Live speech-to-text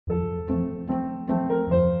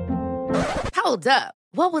Hold up.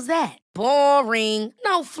 What was that? Boring.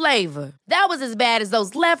 No flavor. That was as bad as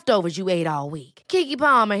those leftovers you ate all week. Keke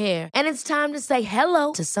Palmer here, and it's time to say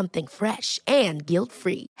hello to something fresh and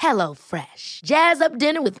guilt-free. Hello Fresh. Jazz up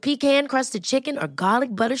dinner with pecan-crusted chicken or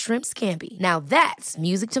garlic butter shrimp scampi. Now that's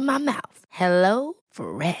music to my mouth. Hello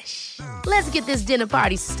Fresh. Let's get this dinner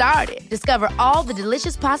party started. Discover all the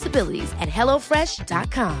delicious possibilities at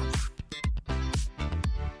hellofresh.com.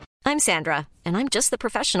 I'm Sandra, and I'm just the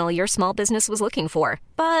professional your small business was looking for.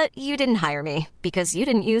 But you didn't hire me because you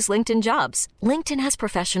didn't use LinkedIn Jobs. LinkedIn has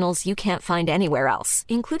professionals you can't find anywhere else,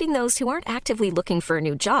 including those who aren't actively looking for a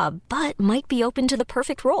new job, but might be open to the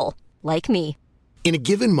perfect role, like me. In a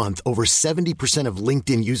given month, over 70% of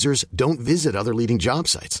LinkedIn users don't visit other leading job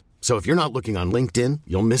sites. So if you're not looking on LinkedIn,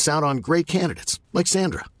 you'll miss out on great candidates like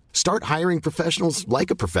Sandra. Start hiring professionals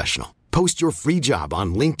like a professional. Post your free job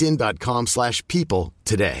on linkedin.com/people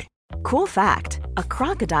today. Cool fact, a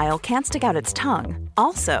crocodile can't stick out its tongue.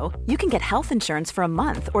 Also, you can get health insurance for a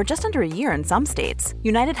month or just under a year in some states.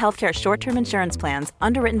 United Healthcare short-term insurance plans,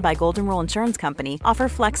 underwritten by Golden Rule Insurance Company, offer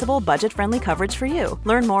flexible, budget-friendly coverage for you.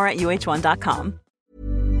 Learn more at uh1.com.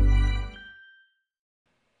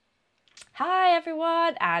 Hi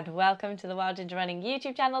everyone, and welcome to the Wild Ginger Running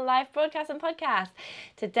YouTube channel, live broadcast and podcast.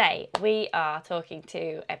 Today we are talking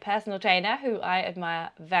to a personal trainer who I admire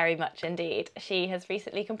very much indeed. She has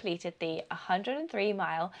recently completed the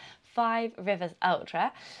 103-mile 5 Rivers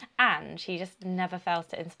Ultra, and she just never fails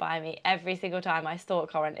to inspire me every single time I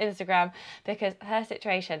stalk her on Instagram, because her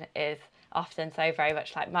situation is often so very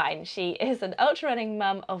much like mine. She is an ultra running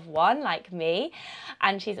mum of one like me,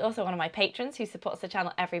 and she's also one of my patrons who supports the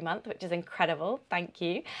channel every month, which is incredible. Thank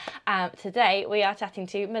you. Today we are chatting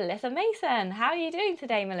to Melissa Mason. How are you doing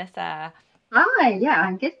today, Melissa? Hi, yeah,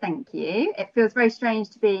 I'm good, thank you. It feels very strange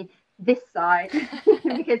to be this side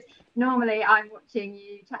because normally I'm watching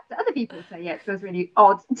you chat to other people, so yeah, it feels really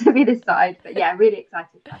odd to be this side, but yeah, really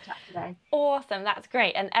excited for our chat today. Awesome, that's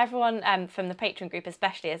great. And everyone from the patron group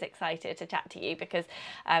especially is excited to chat to you because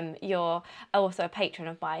you're also a patron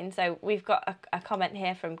of mine. So we've got a comment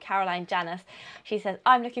here from Caroline Janice. She says,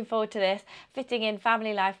 I'm looking forward to this. Fitting in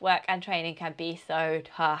family life, work and training can be so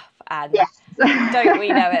tough, and yes. Don't we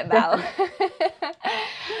know it, Mel?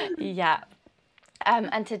 Yeah.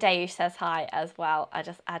 And Tadeusz says hi as well. I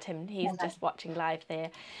just add him. He's just watching live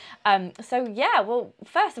there. So yeah, well,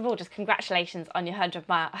 first of all, just congratulations on your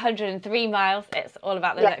 103 miles. It's all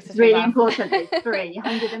about those extra 3 really miles. Important. It's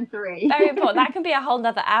 103. Very important. That can be a whole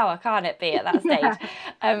nother hour, can't it be, at that stage?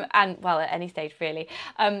 Yeah. And well, at any stage really.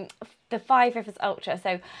 The 5 Rivers Ultra.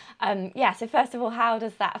 So yeah. So first of all, how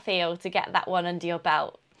does that feel to get that one under your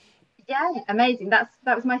belt? Yeah, amazing. That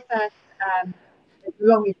was my first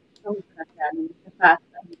longest I've done, the first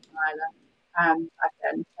 100 miler I've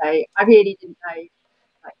done. So I really didn't know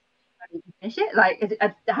like how to finish it. Like it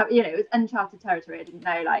was uncharted territory. I didn't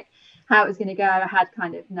know like how it was going to go. I had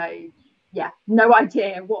kind of no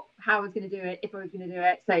idea how I was going to do it, if I was going to do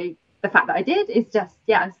it. So the fact that I did is just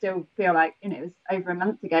I still feel like it was over a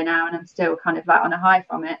month ago now, and I'm still kind of like on a high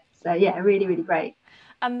from it. So yeah, really, really great.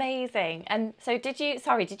 Amazing. And so did you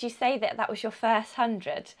say that was your first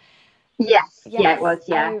 100? Yes, yeah, it was,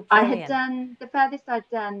 yeah. Oh, I had done, the furthest I'd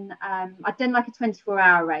done like a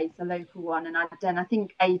 24-hour race, a local one, and I'd done, I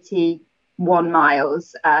think, 81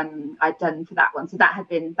 miles I'd done for that one. So that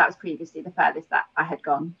was previously the furthest that I had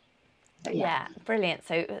gone. So, yeah, brilliant.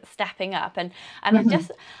 So stepping up, and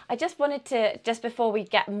Mm-hmm. I just wanted to, just before we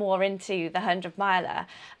get more into the 100 miler,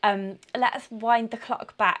 let's wind the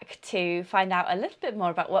clock back to find out a little bit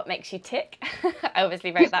more about what makes you tick. I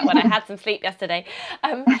obviously wrote that when I had some sleep yesterday.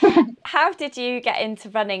 How did you get into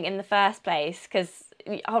running in the first place? Because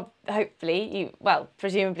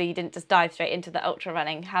presumably you didn't just dive straight into the ultra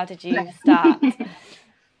running. How did you start?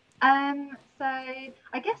 So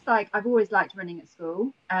I guess like I've always liked running at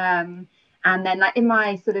school, and then like in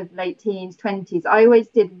my sort of late teens, 20s, I always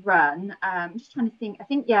did run. I'm just trying to think. I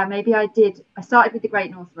think maybe I started with the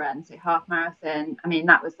Great North Run, so half marathon. I mean,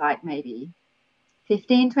 that was like maybe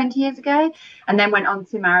 15, 20 years ago, and then went on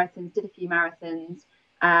to marathons, did a few marathons,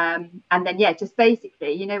 and then just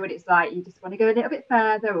basically, you know what it's like, you just want to go a little bit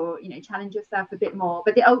further, or challenge yourself a bit more.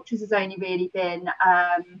 But the ultras has only really been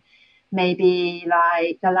maybe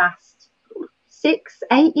like the last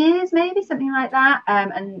 6-8 years, maybe something like that.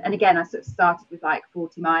 And again, I sort of started with like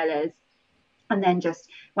 40 milers, and then just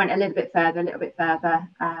went a little bit further, and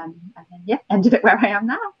then ended up where I am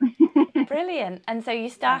now. brilliant. And so you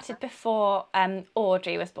started before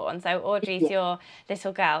Audrey was born. So Audrey's your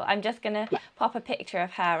little girl. I'm just going to pop a picture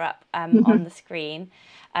of her up on the screen,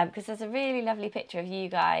 because there's a really lovely picture of you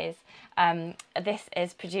guys. This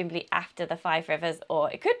is presumably after the Five Rivers, or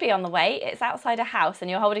it could be on the way. It's outside a house and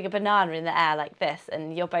you're holding a banana in the air like this,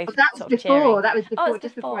 and you're both sort of cheering. That was before,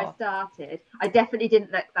 just before I started. I definitely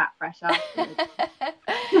didn't look that fresh afterwards.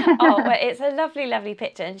 Oh, well, it's a lovely, lovely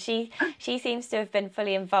picture, and she seems to have been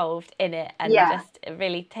fully involved in it and just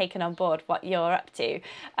really taken on board what you're up to.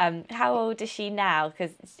 How old is she now?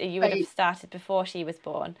 Because you would have started before she was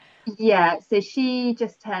born. Yeah, so she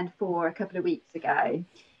just turned 4 a couple of weeks ago.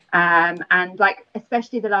 And like,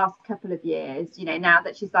 especially the last couple of years, you know, now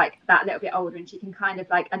that she's like that little bit older and she can kind of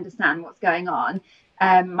like understand what's going on,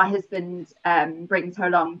 my husband brings her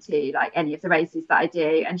along to like any of the races that I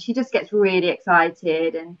do, and she just gets really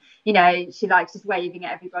excited, and you know, she likes just waving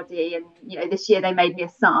at everybody. And you know, this year they made me a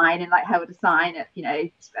sign and like held a sign at, you know,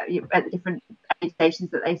 at the different aid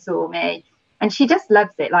stations that they saw me, and she just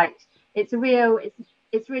loves it. Like, it's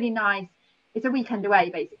really nice. It's a weekend away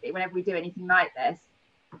basically whenever we do anything like this.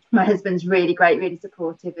 My husband's really great, really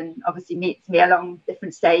supportive, and obviously meets me along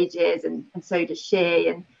different stages, and so does she.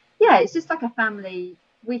 And yeah, it's just like a family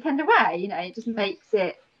weekend away, you know. It just makes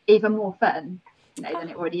it even more fun, you know, than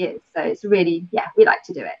it already is. So it's really, we like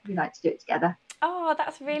to do it. We like to do it together. Oh,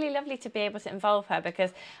 that's really lovely to be able to involve her,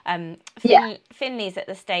 because Finley's at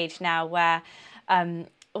the stage now where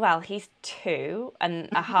well, he's 2 and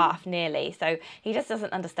a half nearly, so he just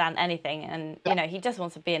doesn't understand anything, and you know, he just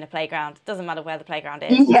wants to be in a playground. It doesn't matter where the playground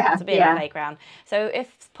is, he just wants to be in a playground. So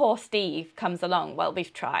if poor Steve comes along, well,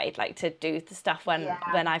 we've tried like to do the stuff when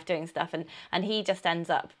I'm doing stuff, and he just ends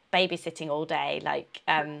up babysitting all day, like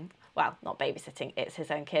well, not babysitting, it's his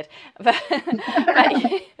own kid, but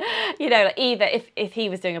you know, like either if he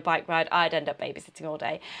was doing a bike ride, I'd end up babysitting all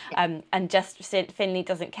day, and just Finley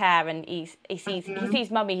doesn't care, and he sees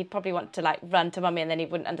mummy, he'd probably want to like run to mummy, and then he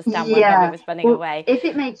wouldn't understand why mummy was running away. If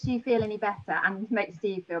it makes you feel any better and makes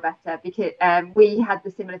Steve feel better, because we had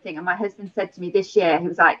the similar thing, and my husband said to me this year, he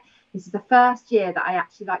was like, this is the first year that I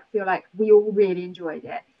actually like feel like we all really enjoyed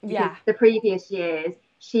it, because the previous years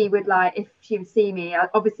she would, like, if she would see me,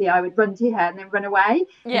 obviously I would run to her and then run away,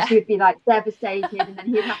 and she would be like devastated, and then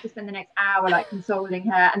he would have to spend the next hour like consoling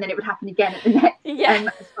her, and then it would happen again at the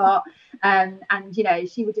next spot, and you know,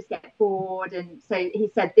 she would just get bored. And so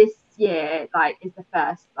he said this year like is the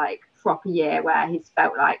first like proper year where he's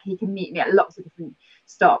felt like he can meet me at lots of different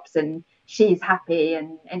stops, and she's happy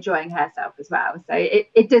and enjoying herself as well. So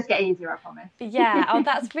it does get easier, I promise. Yeah. Oh,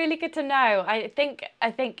 that's really good to know. I think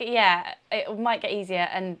it might get easier,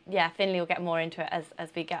 and Finley will get more into it as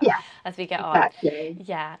we get on.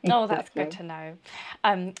 Yeah. Oh, that's good to know.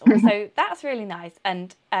 So that's really nice.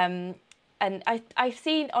 And I've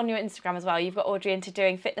seen on your Instagram as well, you've got Audrey into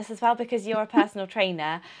doing fitness as well, because you're a personal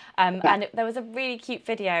trainer. And there was a really cute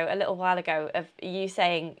video a little while ago of you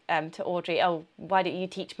saying to Audrey, oh, why don't you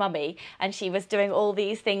teach mummy? And she was doing all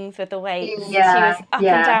these things with the weights. She was up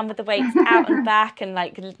and down with the weights, out and back, and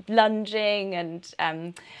like lunging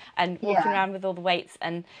and walking around with all the weights.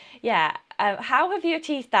 And how have you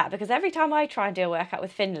achieved that? Because every time I try and do a workout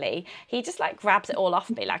with Finley, he just like grabs it all off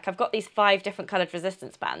me. Like, I've got these 5 different coloured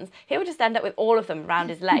resistance bands. He'll just end up with all of them around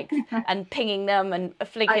his legs and pinging them and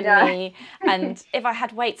flicking me. And if I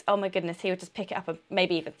had weights, oh my goodness, he would just pick it up and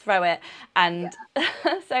maybe even throw it. And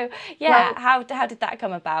so how did that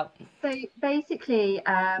come about? So basically,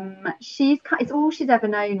 it's all she's ever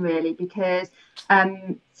known really, because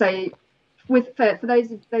for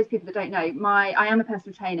those people that don't know, I am a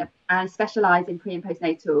personal trainer and I specialise in pre and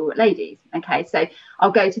postnatal ladies. Okay, so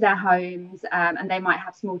I'll go to their homes, and they might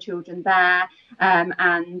have small children there,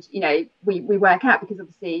 and you know, we work out, because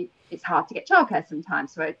obviously it's hard to get childcare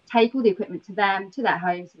sometimes. So I take all the equipment to them, to their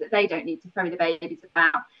home, so that they don't need to throw the babies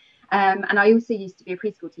about. And I also used to be a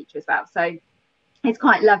preschool teacher as well, so it's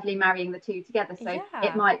quite lovely marrying the two together. So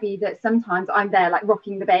it might be that sometimes I'm there like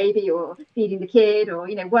rocking the baby or feeding the kid, or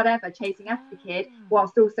you know, whatever, chasing after the kid,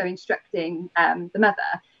 whilst also instructing the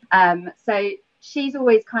mother. So she's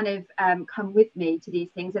always kind of come with me to these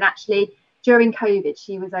things. And actually during COVID,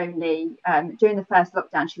 she was only during the first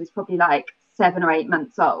lockdown, she was probably like 7 or 8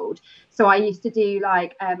 months old. So I used to do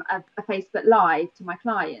like a Facebook Live to my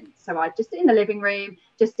clients. So I just in the living room,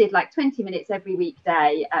 just did like 20 minutes every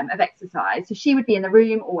weekday of exercise. So she would be in the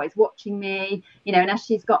room always watching me, you know, and as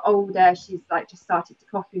she's got older, she's like just started to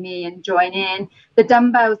copy me and join in. The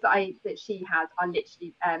dumbbells that she has are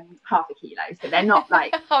literally half a kilo. So they're not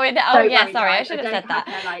like sorry, I should have said that.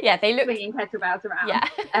 Her, like, they look swinging kettlebells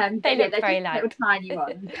around. They look very light. little tiny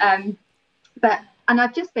ones. But and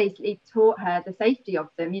I've just basically taught her the safety of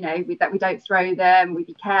them, that we don't throw them, we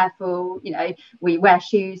be careful, we wear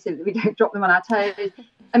shoes so that we don't drop them on our toes.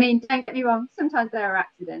 I mean, don't get me wrong, sometimes there are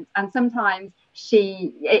accidents, and sometimes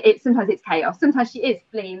sometimes it's chaos. Sometimes she is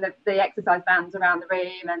flinging the exercise bands around the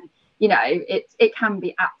room, and it can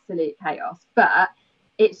be absolute chaos. But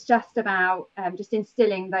it's just about just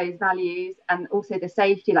instilling those values, and also the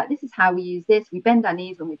safety, like, this is how we use this, we bend our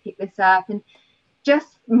knees when we pick this up, and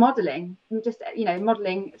just modeling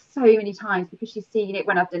so many times, because she's seen it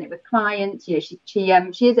when I've done it with clients. She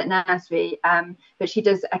is at nursery, but she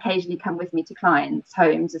does occasionally come with me to clients'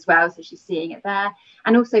 homes as well, so she's seeing it there.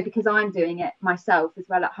 And also because I'm doing it myself as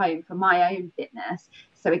well at home for my own fitness,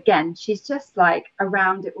 so again, she's just like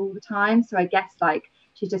around it all the time, so I guess like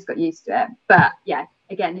she's just got used to it. But yeah,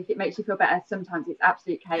 again, if it makes you feel better, sometimes it's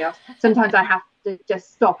absolute chaos. Sometimes I have to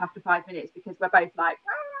just stop after 5 minutes because we're both like,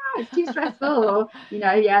 it's too stressful, or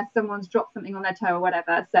someone's dropped something on their toe or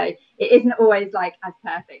whatever. So it isn't always like as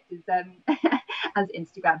perfect as as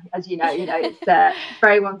Instagram, as it's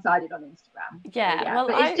very one-sided on Instagram.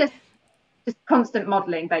 But it's just constant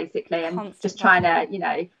modeling basically, and just trying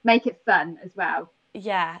to make it fun as well.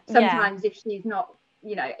 Sometimes if she's not,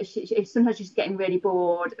 if sometimes she's getting really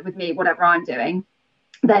bored with me, whatever I'm doing,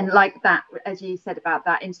 then like that, as you said about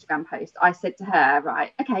that Instagram post, I said to her,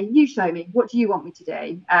 right, okay, you show me, what do you want me to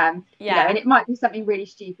do? And it might be something really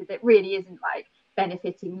stupid that really isn't like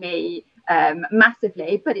benefiting me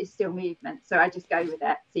massively, but it's still movement, so I just go with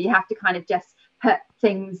it. So you have to kind of just put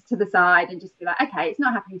things to the side and just be like, okay, it's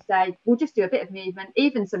not happening today, we'll just do a bit of movement.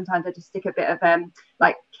 Even sometimes I just stick a bit of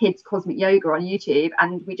like kids cosmic yoga on YouTube,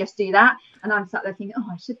 and we just do that, and I'm sat there thinking,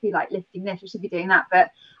 I should be like lifting this, I should be doing that,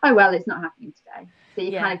 but oh well, it's not happening today. So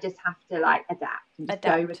you kind of just have to like adapt and just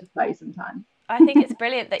go with the flow sometimes. I think it's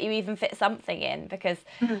brilliant that you even fit something in, because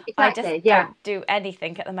exactly, I just don't do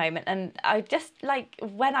anything at the moment. And I just like,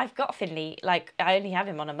 when I've got Finley, like I only have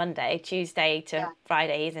him on a Monday, Tuesday to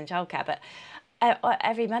Friday he's in childcare, but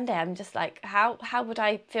every Monday I'm just like, how would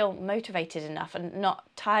I feel motivated enough and not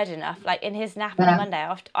tired enough? Like in his nap on a Monday,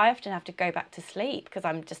 I often have to go back to sleep because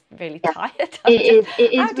I'm just really tired. It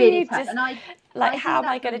is really tough. How am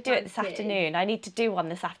I going to do it this afternoon? I need to do one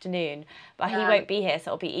this afternoon, but he won't be here, so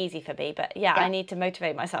it'll be easy for me. But I need to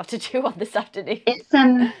motivate myself to do one this afternoon.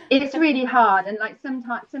 It's really hard, and like some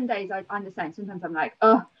days I'm the same. Sometimes I'm like,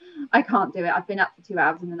 oh, I can't do it. I've been up for 2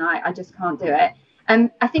 hours in the night. I just can't do it.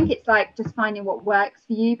 I think it's like just finding what works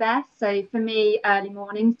for you best. So for me, early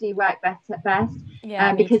mornings do work best,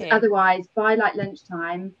 because otherwise by like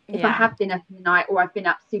lunchtime, if I have been up in the night or I've been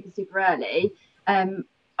up super, super early, I'm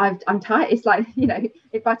tired. It's like,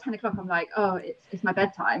 if by 10 o'clock I'm like, oh, it's my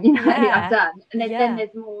bedtime, I'm done. And then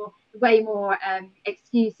there's way more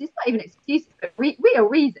excuses, not even excuses, but real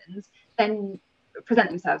reasons then present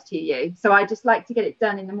themselves to you. So I just like to get it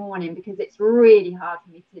done in the morning, because it's really hard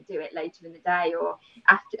for me to do it later in the day or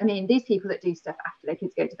after. I mean, these people that do stuff after their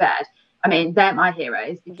kids go to bed, I mean, they're my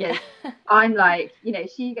heroes, because I'm like,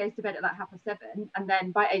 she goes to bed at like 7:30, and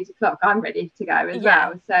then by 8 o'clock I'm ready to go as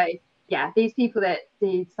well. So these people that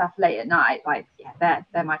do stuff late at night, like, they're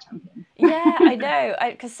my champions. I know,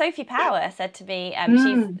 because Sophie Power said to me,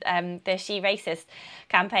 she's the She Racist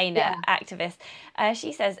campaigner, activist.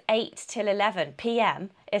 She says 8 till 11 p.m.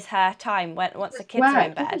 is her time once the kids are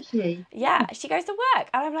in bed. She goes to work,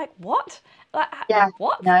 and I'm like, what?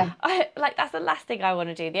 What? No. That's the last thing I want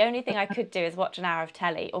to do. The only thing I could do is watch an hour of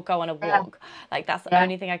telly or go on a walk. Like, that's the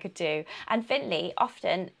only thing I could do. And Finley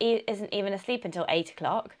often isn't even asleep until 8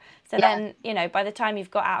 o'clock. So then, by the time you've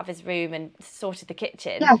got out of his room and sorted the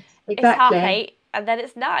kitchen, it's 7:30, and then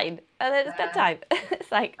it's 9, and then it's bedtime. It's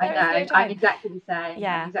like, I know, I'm exactly the same.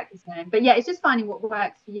 I'm exactly the same. But it's just finding what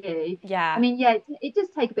works for you. I mean, it does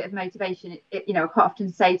take a bit of motivation. I quite often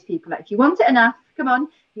say to people, like, if you want it enough, come on.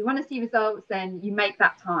 If you want to see results, then you make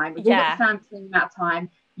that time. If you've got the same amount of time,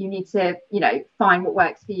 you need to, find what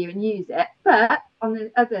works for you and use it. But on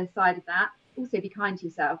the other side of that, also be kind to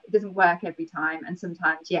yourself. It doesn't work every time, and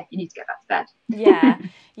sometimes you need to go back to bed.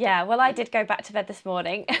 Well, I did go back to bed this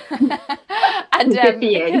morning. And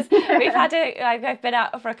because we've had I've been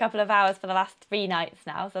out for a couple of hours for the last 3 nights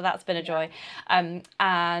now, so that's been a joy. And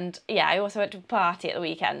I also went to a party at the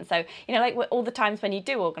weekend. So like all the times when you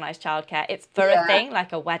do organise childcare, it's for a thing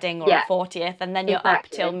like a wedding or a 40th, and then you're up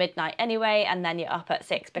till midnight anyway, and then you're up at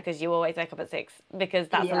 6 because you always wake up at 6 because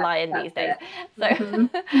that's a lie-in these days. So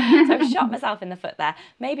so I've shot myself in the foot there.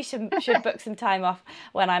 Maybe should book some time off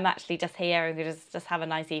when I'm actually just here and just have a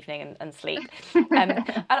nice evening and sleep. And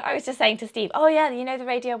I was just saying to Steve, oh yeah, you know, the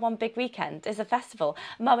Radio 1 Big Weekend is a festival.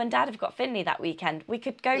 Mum and Dad have got Finley that weekend. We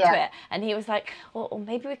could go to it. And he was like, or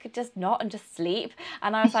maybe we could just not and just sleep.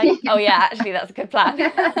 And I was like, oh yeah, actually that's a good plan.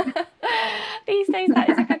 These days that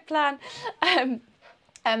is a good plan.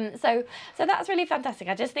 So that's really fantastic.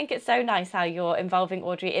 I just think it's so nice how you're involving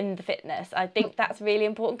Audrey in the fitness. I think that's really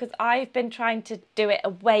important because I've been trying to do it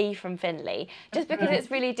away from Finley just because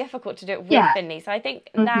it's really difficult to do it with Finley. So I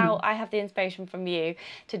think now I have the inspiration from you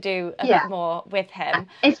to do a bit more with him.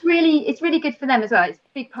 It's really good for them as well. It's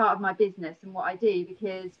a big part of my business and what I do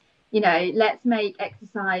because, you know, let's make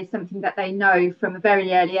exercise something that they know from a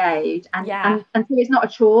very early age. And so it's not a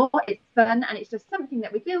chore, it's fun, and it's just something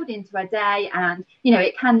that we build into our day. And, you know,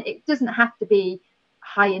 it doesn't have to be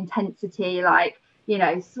high intensity, like, you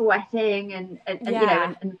know, sweating and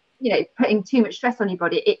you know, putting too much stress on your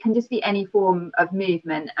body. It can just be any form of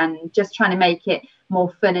movement and just trying to make it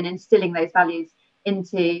more fun and instilling those values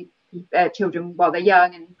into children while they're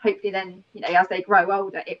young, and hopefully then, you know, as they grow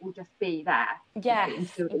older, it will just be there.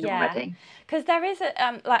 Instilled in them already. Because there is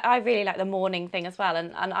a like, I really like the morning thing as well,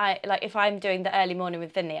 and I like, if I'm doing the early morning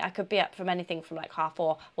with Vinny, I could be up from anything from like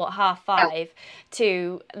 4:30 or 5:30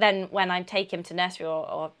 to then when I take him to nursery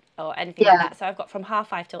or anything like that. So I've got from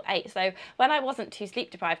 5:30 till 8. So when I wasn't too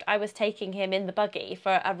sleep deprived, I was taking him in the buggy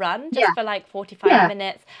for a run just for like 45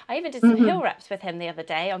 minutes. I even did some hill reps with him the other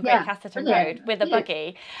day on Great Casterton Road with a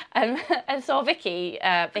buggy, and saw Vicky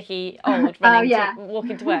Old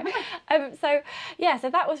walking to work. So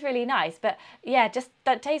that was really nice. But yeah, just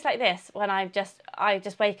that days like this when I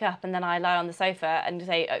just wake up and then I lie on the sofa and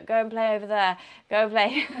say, go and play over there, go and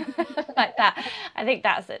play like that. I think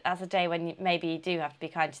that's a day when you maybe do have to be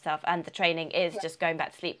kind to yourself, and the training is just going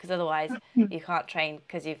back to sleep, because otherwise you can't train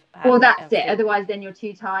because you've that's it. Otherwise then you're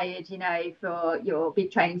too tired, you know, for your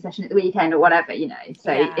big training session at the weekend or whatever, you know.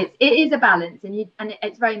 So it is a balance, and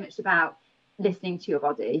it's very much about listening to your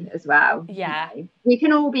body as well. You know. We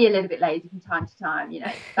can all be a little bit lazy from time to time, you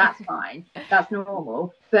know. That's fine, that's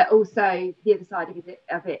normal. But also the other side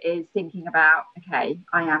of it is thinking about, okay,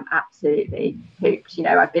 I am absolutely pooped, you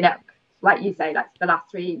know, I've been up, like you say, like the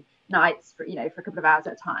last 3 nights for a couple of hours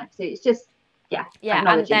at a time. So it's just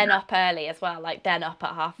and then up early as well, like then up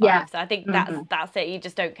at 5:30. So I think that's it, you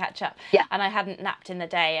just don't catch up. And I hadn't napped in the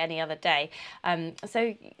day any other day.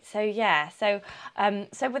 So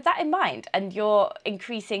with that in mind, and you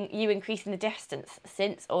increasing the distance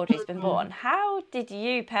since Audrey's been born, how did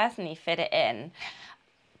you personally fit it in?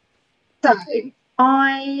 So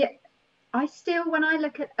I still, when I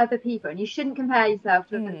look at other people, and you shouldn't compare yourself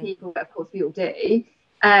to other people, but of course we all do,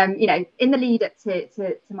 you know, in the lead up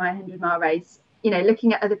to my 100-mile race, you know,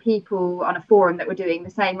 looking at other people on a forum that were doing the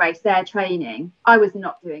same race, their training, I was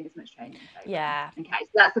not doing as much training. Okay, so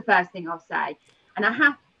that's the first thing I'll say. And I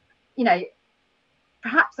have, you know,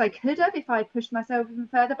 perhaps I could have if I pushed myself even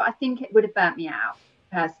further, but I think it would have burnt me out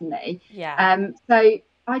personally. So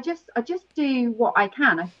I just do what I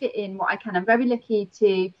can. I fit in what I can. I'm very lucky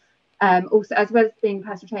to also, as well as being a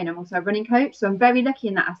personal trainer, I'm also a running coach. So I'm very lucky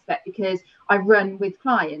in that aspect because I run with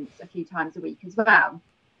clients a few times a week as well.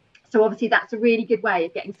 So obviously that's a really good way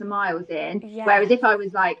of getting some miles in. Whereas if I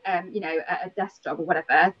was like, you know, a desk job or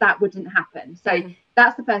whatever, that wouldn't happen. So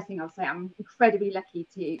that's the first thing I'll say. I'm incredibly lucky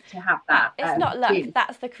to have that. It's not luck.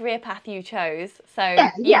 That's the career path you chose. So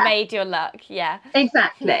you made your luck.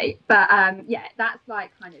 Exactly. But that's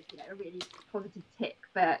like kind of, you know, a really positive tip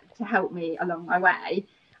to help me along my way.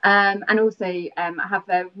 And also I have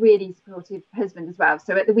a really supportive husband as well.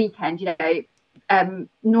 So at the weekend, you know,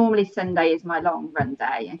 normally Sunday is my long run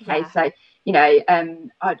day. So you know,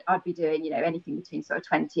 I'd be doing, you know, anything between sort of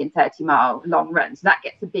 20 and 30 mile long runs. So that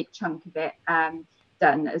gets a big chunk of it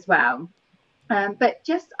done as well. But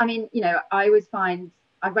just, I mean, you know, I always find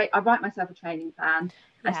I write myself a training plan.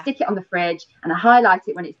 I stick it on the fridge and I highlight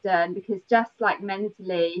it when it's done, because just like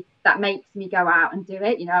mentally that makes me go out and do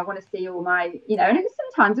it. You know, I want to see all my, you know, and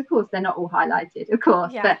sometimes of course they're not all highlighted, of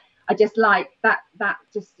course, but I just like that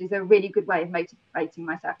just is a really good way of motivating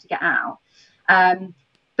myself to get out.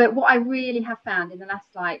 But what I really have found in the last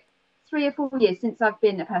like 3 or 4 years since I've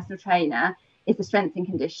been a personal trainer is the strength and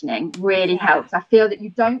conditioning really helps. I feel that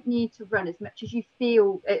you don't need to run as much as you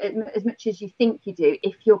feel, as much as you think you do,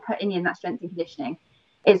 if you're putting in that strength and conditioning.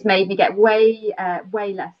 It's made me get way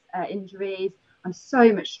less injuries. I'm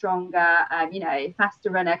so much stronger. You know,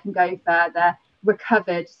 faster runner, can go further,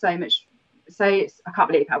 recovered so much. So I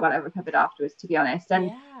can't believe how well I recovered afterwards, to be honest.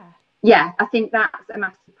 And I think that's a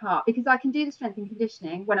massive part, because I can do the strength and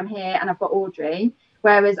conditioning when I'm here and I've got Audrey,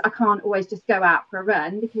 whereas I can't always just go out for a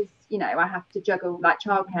run because, you know, I have to juggle like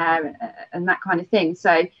childcare and that kind of thing.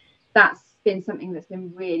 So that's been something that's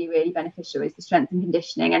been really, really beneficial, is the strength and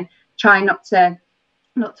conditioning, and trying not to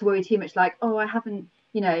worry too much, like, oh, I haven't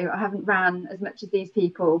ran as much as these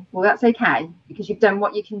people. Well, that's okay, because you've done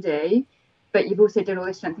what you can do, but you've also done all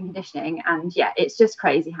this strength and conditioning, and yeah, it's just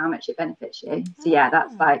crazy how much it benefits you. So yeah,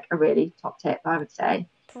 that's like a really top tip, I would say.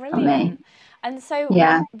 Brilliant. And so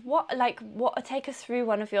yeah, what take us through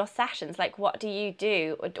one of your sessions, like what do you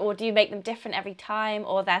do, or do you make them different every time,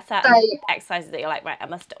 or there are certain exercises that you're like, right, I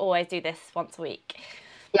must always do this once a week?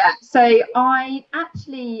 Yeah, so I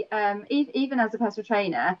actually even as a personal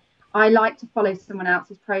trainer, I like to follow someone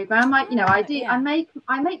else's program. I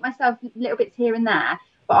make myself little bits here and there,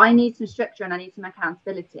 but I need some structure and I need some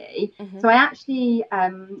accountability. So I actually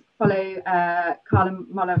follow Carla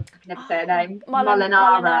I can never say her name.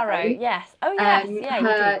 Molinaro. Yes. Oh yes.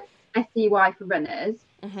 Her SEY for runners.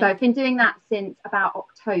 So I've been doing that since about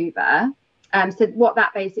October. So what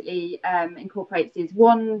that basically incorporates is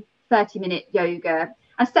 1 30-minute yoga.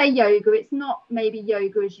 I say yoga, it's not maybe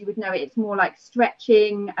yoga as you would know it. It's more like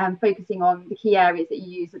stretching and focusing on the key areas that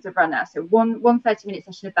you use as a runner. So one 30-minute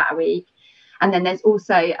session of that a week. And then there's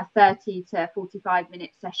also a 30 to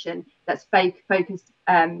 45-minute session that's focused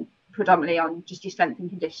predominantly on just your strength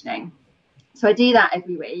and conditioning. So I do that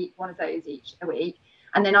every week, one of those each a week.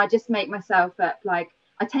 And then I just make myself up, like,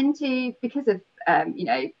 I tend to, because of,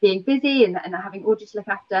 being busy and having all just look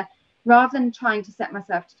after, rather than trying to set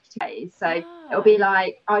myself to days. So it'll be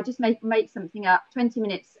like, I just make something up, 20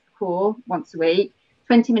 minutes core once a week,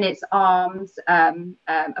 20 minutes arms,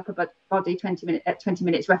 upper body, 20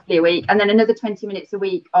 minutes roughly a week, and then another 20 minutes a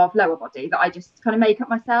week of lower body that I just kind of make up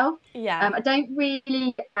myself. I don't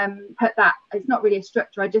really put that, it's not really a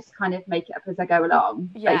structure, I just kind of make it up as I go along,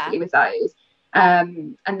 basically, with those.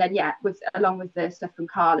 And then along with the stuff from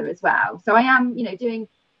Carla as well. So I am, doing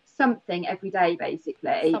something every day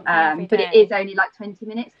basically, but it is only like 20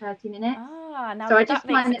 minutes, 30 minutes. Now so I just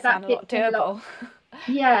find that sound a lot doable.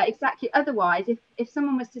 Yeah, exactly. Otherwise, if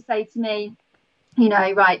someone was to say to me,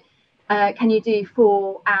 can you do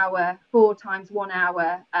 4 times 1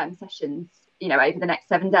 hour sessions, over the next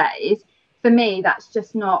 7 days, for me that's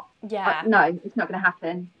just not, no, it's not going to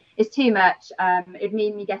happen. It's too much. It'd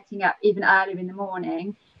mean me getting up even earlier in the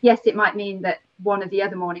morning. Yes, it might mean that one of the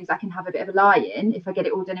other mornings I can have a bit of a lie-in if I get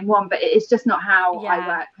it all done in one, but it's just not how I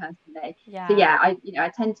work personally. So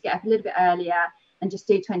I tend to get up a little bit earlier and just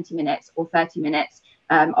do 20 minutes or 30 minutes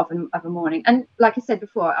of a morning. And like I said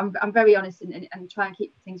before, I'm very honest and try and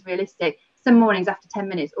keep things realistic. Some mornings after 10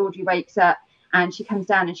 minutes, Audrey wakes up and she comes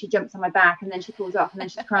down and she jumps on my back and then she falls off and then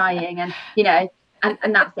she's crying and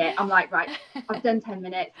and that's it. I'm like, right, I've done 10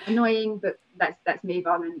 minutes, annoying, but let's move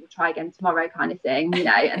on and we'll try again tomorrow, kind of thing,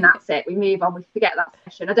 and that's it. We move on, we forget that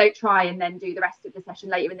session. I don't try and then do the rest of the session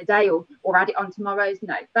later in the day or add it on tomorrow's.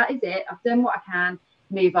 No, that is it. I've done what I can,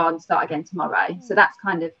 move on, start again tomorrow. So that's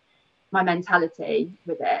kind of my mentality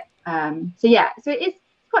with it. So it is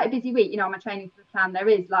quite a busy week, on my training plan. There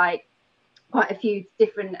is like quite a few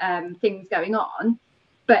different things going on,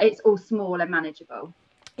 but it's all small and manageable.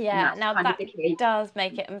 Yeah, now that does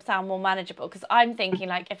make it sound more manageable, because I'm thinking,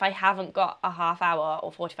 like, if I haven't got a half hour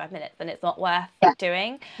or 45 minutes, then it's not worth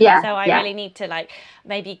doing. So I really need to, like,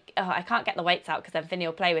 maybe I can't get the weights out because then Finny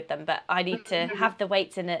will play with them, but I need to have the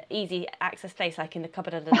weights in an easy access place, like in the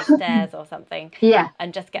cupboard under the stairs or something,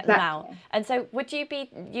 and just get them out. And so would you be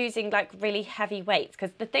using like really heavy weights?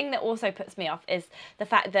 Because the thing that also puts me off is the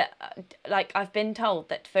fact that like I've been told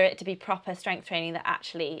that for it to be proper strength training that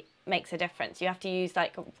actually makes a difference, you have to use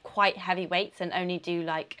like quite heavy weights and only do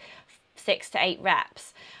like 6 to 8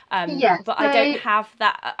 reps. But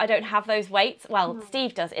I don't have those weights. Well,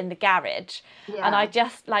 Steve does in the garage, and I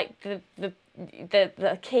just like the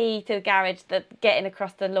key to the garage, the getting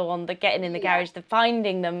across the lawn, the getting in the garage, the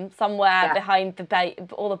finding them somewhere behind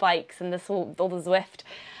all the bikes and all the Zwift.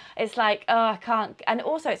 It's like, oh, I can't. And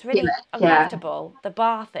also it's really uncomfortable, the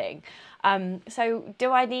bar thing. So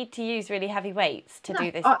do I need to use really heavy weights to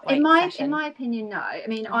do this in my opinion, no. I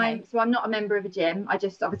mean, I'm not a member of a gym. I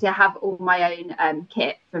just obviously I have all my own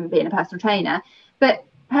kit from being a personal trainer, but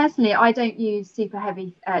personally I don't use super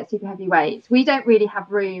heavy weights. We don't really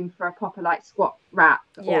have room for a proper like squat rack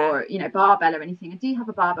or barbell or anything. I do have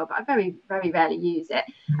a barbell, but I very, very rarely use it.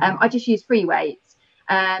 I just use free weights.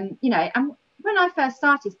 And when I first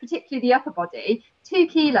started, particularly the upper body, 2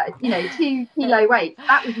 kilo weights,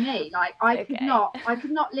 that was me. Like I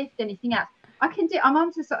could not lift anything else. I'm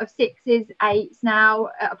on to sort of 6s, 8s now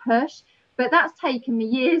at a push, but that's taken me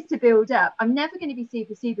years to build up. I'm never going to be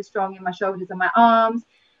super, super strong in my shoulders and my arms.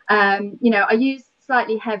 I use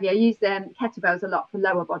slightly heavier. I use kettlebells a lot for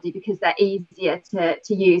lower body because they're easier to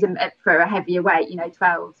use and for a heavier weight,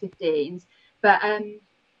 12s, 15s. But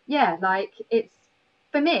yeah, like it's,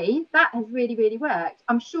 for me, that has really, really worked.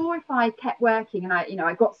 I'm sure if I kept working and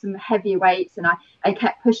I got some heavier weights and I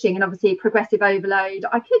kept pushing, and obviously progressive overload,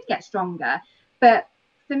 I could get stronger. But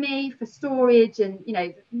for me, for storage and,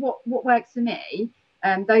 what works for me,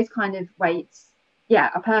 those kind of weights, yeah,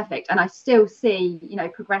 are perfect. And I still see,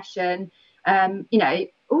 progression.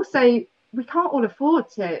 Also, we can't all afford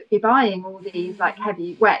to be buying all these like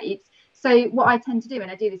heavy weights. So what I tend to do,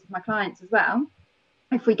 and I do this with my clients as well,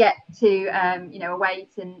 if we get to a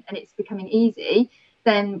weight and it's becoming easy,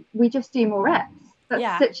 then we just do more reps.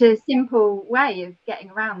 That's such a simple way of getting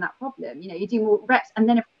around that problem. You do more reps, and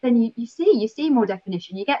then you see more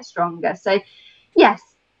definition, you get stronger. So yes,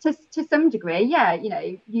 to some degree,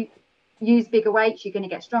 you use bigger weights, you're going to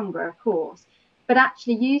get stronger, of course. But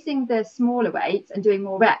actually using the smaller weights and doing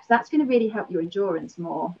more reps, that's going to really help your endurance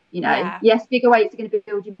more. Yes, bigger weights are going to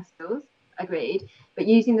build your muscles, agreed, but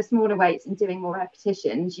using the smaller weights and doing more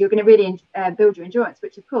repetitions, you're going to really build your endurance,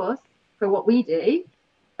 which of course for what we do,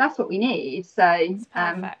 that's what we need. So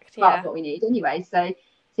part of what we need anyway. So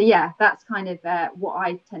yeah, that's kind of what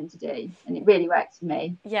I tend to do, and it really works for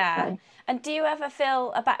me. So. And do you ever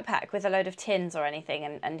fill a backpack with a load of tins or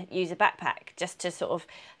anything and use a backpack just to sort of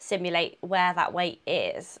simulate where that weight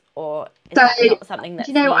is, or is that not something that's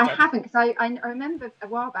needed? I haven't, because I remember a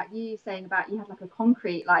while back you saying about you had like a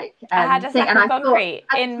concrete I had a sack of concrete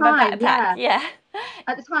in my backpack. Yeah.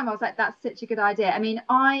 At the time I was like, that's such a good idea. I mean,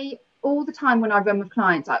 all the time when I run with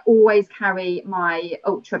clients, I always carry my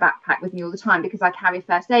ultra backpack with me all the time, because I carry a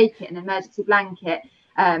first aid kit, an emergency blanket,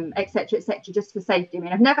 etc., just for safety. I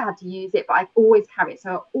mean, I've never had to use it, but I always carry it.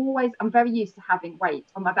 So I'm very used to having weight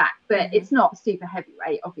on my back, but it's not super heavy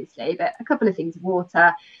weight, obviously, but a couple of things: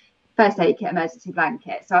 water, first aid kit, emergency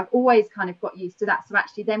blanket. So I've always kind of got used to that. So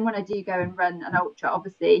actually then when I do go and run an ultra,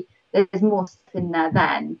 obviously there's more stuff in there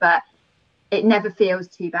then, but it never feels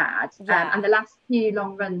too bad. And the last few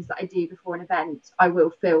long runs that I do before an event, I'll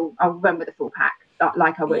run with a full pack,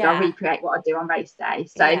 like I would. I'll recreate what I do on race day.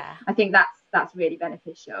 So I think that's really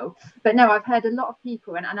beneficial. But no, I've heard a lot of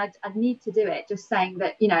people, and I need to do it, just saying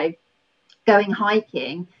that, going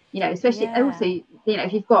hiking, especially also,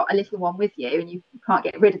 if you've got a little one with you and you can't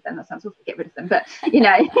get rid of them, that sounds awful, get rid of them, but you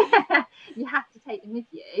have to take them with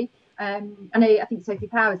you. I think Sophie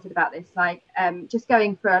Powers said about this, just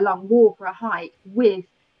going for a long walk or a hike with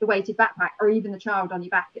the weighted backpack, or even the child on your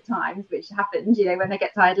back at times, which happens, when they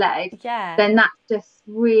get tired legs, then that's just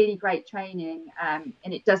really great training. And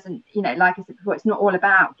it doesn't, like I said before, it's not all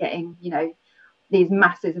about getting, these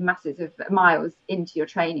masses and masses of miles into your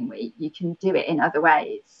training week. You can do it in other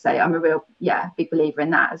ways. So I'm a real big believer in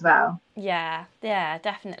that as well. Yeah,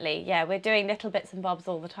 definitely. Yeah, we're doing little bits and bobs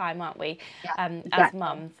all the time, aren't we? Exactly. As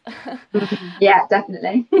mums. Yeah,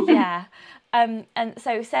 definitely. Yeah. And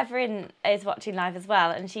so Severin is watching live as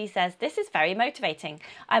well, and she says, this is very motivating.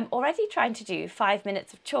 I'm already trying to do 5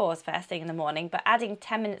 minutes of chores first thing in the morning, but adding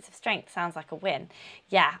 10 minutes of strength sounds like a win.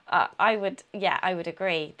 Yeah, I would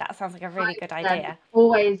agree. That sounds like a really good idea.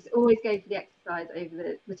 Always go for the exercise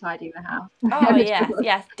over the tidying the house. Oh,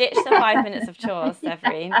 yes. Ditch the 5 minutes of chores,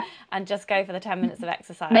 Severine, and just go for the 10 minutes of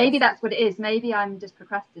exercise. Maybe that's what it is. Maybe I'm just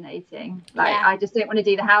procrastinating. I just don't want to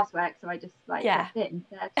do the housework, so I just just sit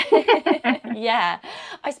instead. Yeah,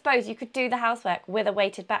 I suppose you could do the housework with a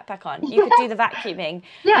weighted backpack on. You could do the vacuuming.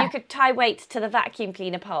 You could tie weights to the vacuum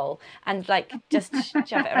cleaner pole and just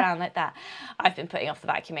shove it around like that. I've been putting off the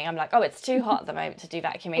vacuuming. I'm like, oh, it's too hot at the moment to do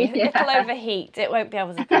vacuuming. It'll overheat. It won't be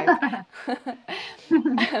able to cope.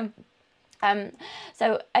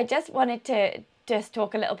 So I just wanted to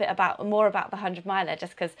talk a little bit more about the 100 miler,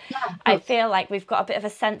 just because I feel like we've got a bit of a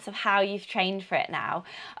sense of how you've trained for it now.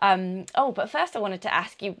 But first I wanted to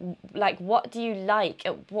ask you, what do you like?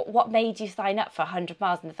 What made you sign up for 100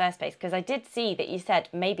 miles in the first place? Because I did see that you said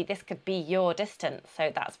maybe this could be your distance,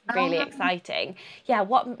 so that's really exciting. Yeah,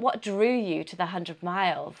 what drew you to the 100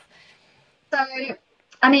 miles? So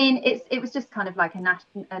I mean, it was just kind of like a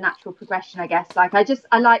natural progression, I guess.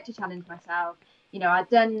 I like to challenge myself. I'd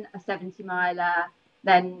done a 70 miler,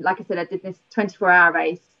 then, like I said, I did this 24-hour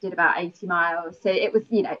race, did about 80 miles. So it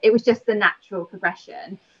was just the natural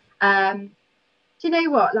progression. Do you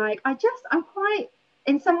know what?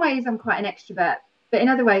 In some ways, I'm quite an extrovert, but in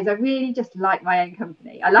other ways, I really just like my own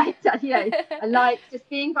company. I like just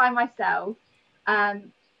being by myself.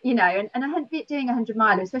 And I hadn't been doing 100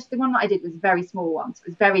 miler, especially the one that I did was a very small one. So it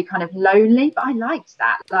was very kind of lonely, but I liked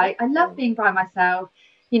that. I love being by myself.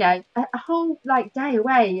 A whole day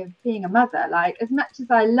away of being a mother, as much as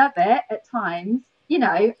I love it at times,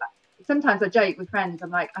 sometimes I joke with friends,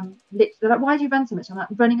 I'm literally why do you run so much? I'm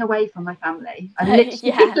running away from my family. I'm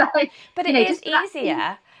literally but it is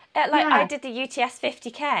easier. I did the UTS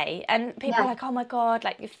 50k, and people were like, "Oh my god,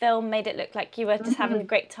 like your film made it look like you were just having a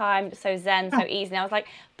great time, so zen, so easy." And I was like,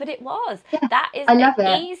 "But it was. That is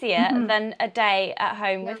easier than a day at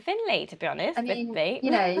home with Finley, to be honest." I mean, with me.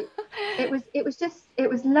 you know, it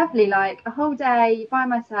was lovely. Like a whole day by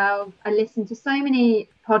myself. I listened to so many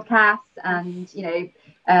podcasts and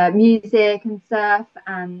music and stuff,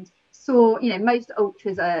 and saw, most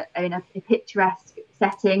ultras are in a picturesque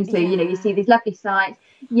setting, so you see these lovely sights,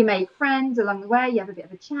 you make friends along the way, you have a bit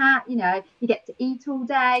of a chat, you get to eat all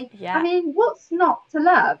day. I mean, what's not to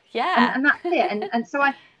love? And that's it. And so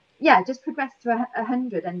I just progressed to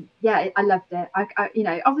 100, and I loved it.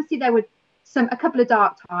 I obviously there were a couple of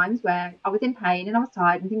dark times where I was in pain and I was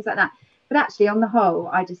tired and things like that, but actually on the whole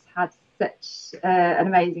I just had such an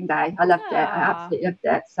amazing day. I loved it. I absolutely loved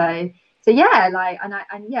it. So yeah,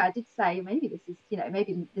 I did say maybe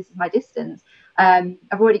this is my distance. I've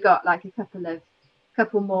already got like a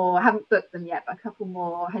couple more. I haven't booked them yet, but a couple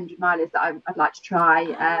more 100-milers that I'd like to try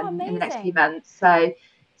in the next few months.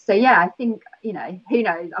 So yeah, I think, who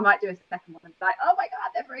knows, I might do a second one and be like, oh my god,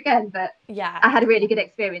 never again. But I had a really good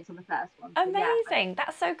experience on the first one. So amazing.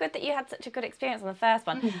 That's so good that you had such a good experience on the first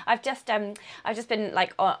one. I've just been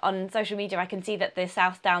like on social media, I can see that the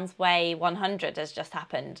South Downs Way 100 has just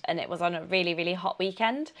happened, and it was on a really, really hot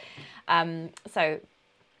weekend. So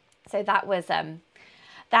that was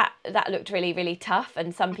that looked really, really tough,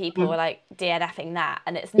 and some people were like DNFing that,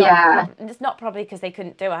 and it's not probably because they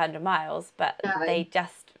couldn't do 100 miles, but they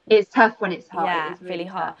just, it's tough when it's hot. Yeah, it's really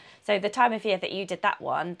hot. So the time of year that you did that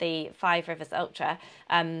one, the Five Rivers Ultra,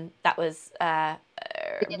 that was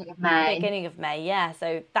beginning of May. Beginning of May, yeah.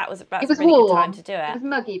 So that's it a was really warm. good time to do it. It was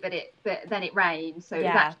muggy, but then it rained, so it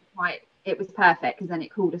was actually it was perfect because then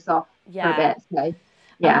it cooled us off for a bit. So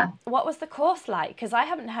yeah. What was the course like? Because I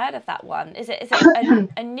haven't heard of that one. Is it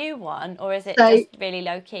a new one, or is it just really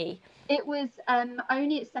low key? It was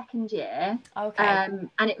only its second year. Okay.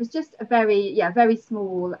 And it was just a very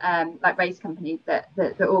small like race company that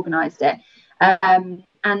organised it.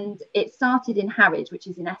 And it started in Harwich, which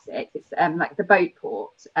is in Essex. It's like the boat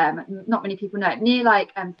port. Not many people know it. Near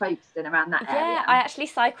like Folkestone, around that area. Yeah, I actually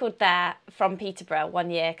cycled there from Peterborough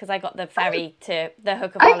one year because I got the ferry to the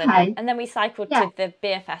Hook of Holland, and then we cycled to the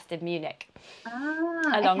Beer Fest in Munich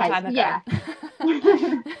a long time ago. Yeah.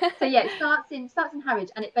 So it starts in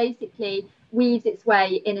Harwich, and it basically weaves its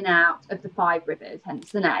way in and out of the Five Rivers,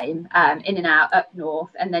 hence the name. In and out up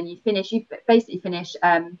north, and then you basically finish.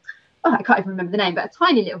 I can't even remember the name, but a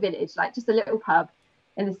tiny little village, like just a little pub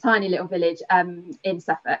in this tiny little village in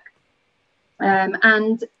Suffolk.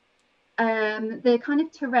 And the kind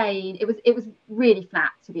of terrain, it was really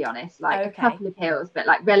flat, to be honest, like a couple of hills, but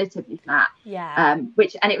like relatively flat. Yeah.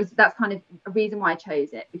 That's kind of a reason why I chose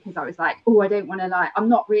it, because I was like, I don't want to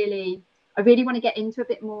I really want to get into a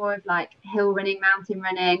bit more of like hill running, mountain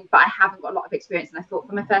running, but I haven't got a lot of experience. And I thought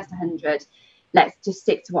for my first 100, let's just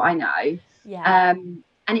stick to what I know. Yeah.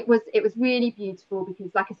 And it was really beautiful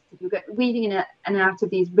because, like I said, you're weaving in and out of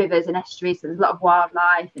these rivers and estuaries, so there's a lot of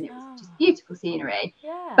wildlife, and it was just beautiful scenery.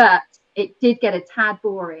 Yeah. But it did get a tad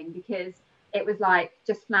boring because it was like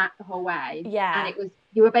just flat the whole way. Yeah. And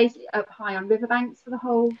you were basically up high on riverbanks for the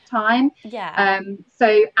whole time. Yeah.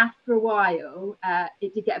 So after a while,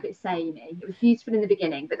 it did get a bit samey. It was beautiful in the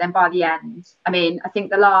beginning, but then by the end, I mean, I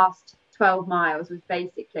think the last 12 miles was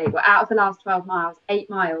basically, out of the last 12 miles, 8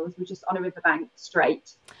 miles were just on a riverbank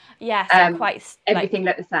straight. Yeah, so quite everything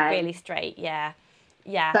looked the same. Really straight, yeah.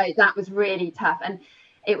 So that was really tough, and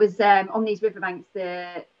it was on these riverbanks.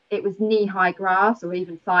 It was knee-high grass or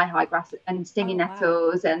even thigh-high grass and stinging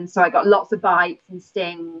nettles, and so I got lots of bites and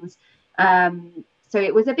stings. So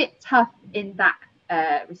it was a bit tough in that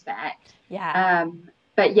respect. Yeah.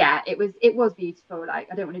 But yeah, it was beautiful. Like,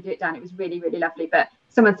 I don't want to do it down. It was really, really lovely. But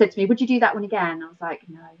someone said to me, would you do that one again? I was like,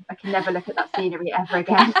 no, I can never look at that scenery ever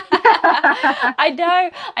again. I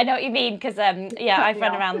know what you mean, because I've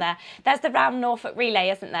run around there. There's the Round Norfolk Relay,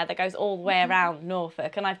 isn't there, that goes all the way around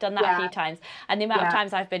Norfolk, and I've done that a few times. And the amount of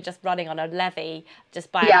times I've been just running on a levee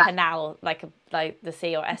just by a canal, like the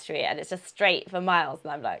sea or estuary, and it's just straight for miles,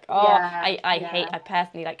 and I'm like, I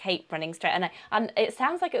personally hate running straight, and it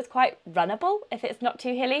sounds like it was quite runnable if it's not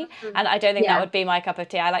too hilly, and I don't think that would be my cup of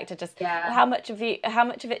tea. I like to just how much of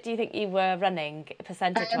it do you think you were running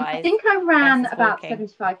percentage wise? I think I ran about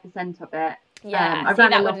 75% of it. Yeah,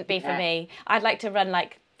 that wouldn't be for me. I'd like to run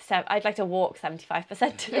I'd like to walk 75%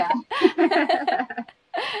 of it.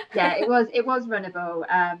 Yeah, it was runnable.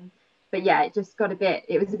 But yeah, it just got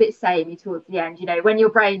it was a bit samey towards the end, when your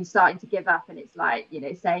brain's starting to give up and it's like,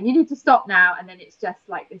 saying you need to stop now, and then it's just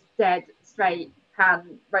like this dead straight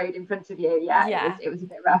pan road in front of you. Yeah. It was a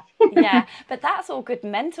bit rough. Yeah, but that's all good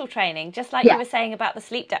mental training, just like you were saying about the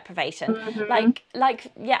sleep deprivation.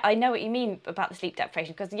 Yeah, I know what you mean about the sleep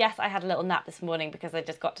deprivation, because yes, I had a little nap this morning because I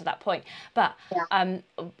just got to that point. But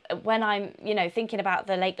when I'm, thinking about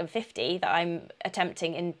the late and 50 that I'm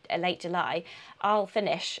attempting in late July, I'll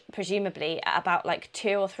finish presumably at about like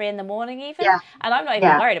 2 or 3 in the morning even. And I'm not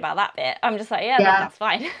even worried about that bit. I'm just like, that's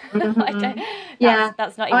fine. That's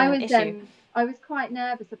not even an issue. I was quite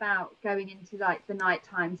nervous about going into like the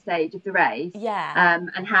nighttime stage of the race,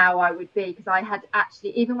 and how I would be, because I had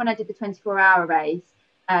actually, even when I did the 24-hour race,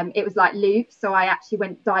 it was like loops. So I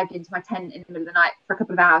actually dived into my tent in the middle of the night for a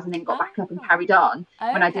couple of hours and then got back up and carried on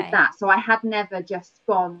when I did that. So I had never just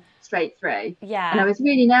gone straight through. And I was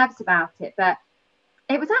really nervous about it, but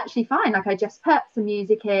it was actually fine. Like I just put some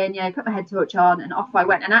music in, put my head torch on and off I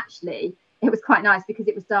went. And actually it was quite nice because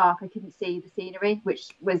it was dark. I couldn't see the scenery, which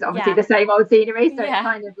was obviously the same old scenery. So it's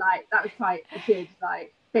kind of like, that was quite a good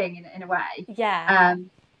like thing in a way.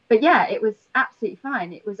 But yeah, it was absolutely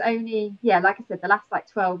fine. It was only, like I said, the last like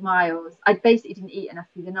 12 miles, I basically didn't eat enough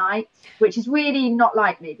through the night, which is really not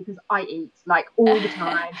like me because I eat like all the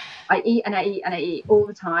time. I eat and I eat and I eat all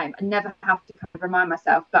the time. I never have to kind of remind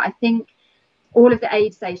myself. But I think all of the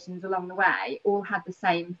aid stations along the way all had the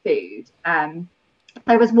same food.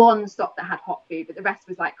 There was one stop that had hot food, but the rest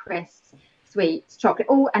was like crisps, sweets, chocolate,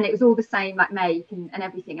 and it was all the same like make and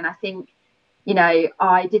everything. And I think,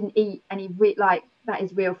 I didn't eat any like that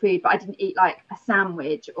is real food, but I didn't eat like a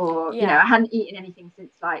sandwich or I hadn't eaten anything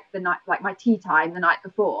since like the night, like my tea time the night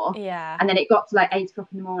before. And then it got to like 8 o'clock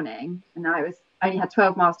in the morning and I only had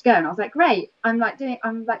 12 miles to go, and I was like, great, I'm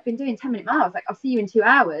been doing 10-minute miles, like I'll see you in 2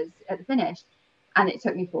 hours at the finish. And it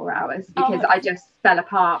took me 4 hours because I just fell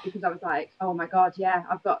apart, because I was like, oh my God,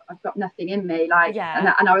 I've got nothing in me. Like,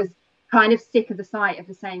 and I was kind of sick of the sight of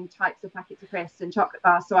the same types of packets of crisps and chocolate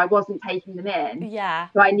bars. So I wasn't taking them in.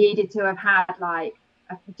 So I needed to have had like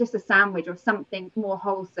just a sandwich or something more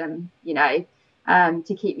wholesome,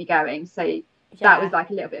 to keep me going. So that was like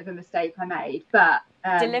a little bit of a mistake I made, but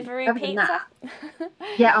delivery pizza.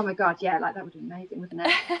 Oh my God, like that would be amazing, wouldn't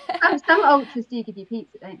it? Some ultras do give you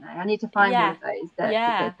pizza, don't they? I need to find one of those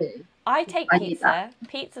that do. I take pizza.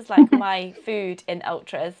 Pizza's like my food in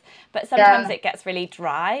ultras, but sometimes it gets really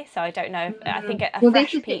dry, so I don't know. I think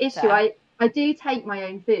this is pizza. The issue. I do take my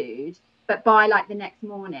own food, but by like the next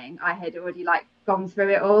morning I had already like gone through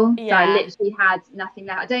it all. So I literally had nothing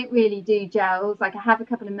left. I don't really do gels. Like I have a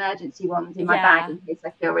couple of emergency ones in my bag in case I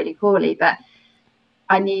feel really poorly, but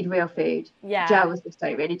I need real food. Gels just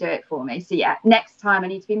don't really do it for me. So next time I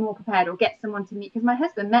need to be more prepared, or get someone to meet, because my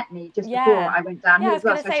husband met me just before I went down. I was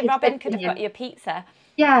going to say Robin could have got your pizza.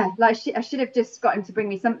 Like I should have just got him to bring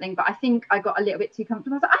me something, but I think I got a little bit too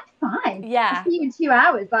comfortable. I was like, I'm fine. I'll see you in 2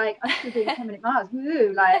 hours. Like I'm still doing 10-minute miles.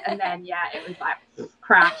 Woo! Like, and then it was like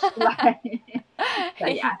crashed.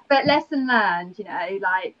 But lesson learned.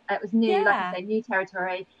 Like it was new. Like I say, new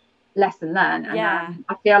territory. Lesson learned. And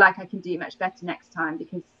I feel like I can do much better next time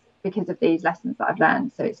because of these lessons that I've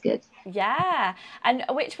learned. So it's good. And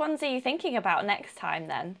which ones are you thinking about next time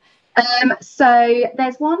then? So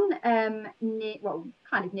there's one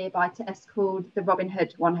kind of nearby to us called the Robin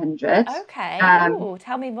Hood 100. Okay.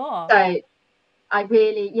 Tell me more. So I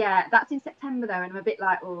really, that's in September though, and I'm a bit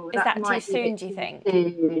like, is that too soon? Do you think?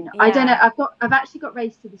 Soon. I don't know. I've actually got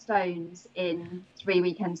Race to the Stones in 3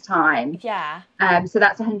 weekends time. So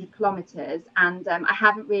that's 100 kilometers, and I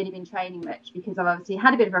haven't really been training much because I've obviously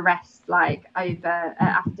had a bit of a rest, like over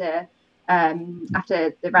after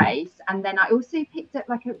the race, and then I also picked up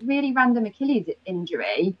like a really random Achilles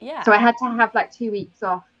injury. So I had to have like 2 weeks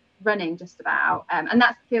off running just about, and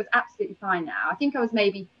that feels absolutely fine now. I think I was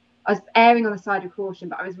erring on the side of caution,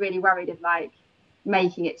 but I was really worried of like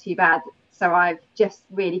making it too bad. So I've just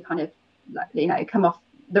really kind of like, come off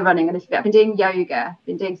the running a little bit. I've been doing yoga,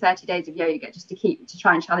 been doing 30 days of yoga just to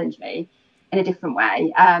try and challenge me in a different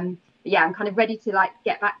way. But I'm kind of ready to like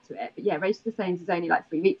get back to it. But Race to the Stones is only like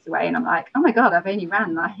 3 weeks away, and I'm like, oh my God, I've only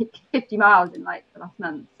ran like 50 miles in like the last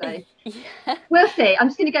month. So we'll see. I'm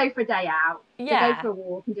just going to go for a day out, go for a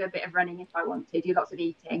walk and do a bit of running if I want to, do lots of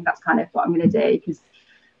eating. That's kind of what I'm going to do, because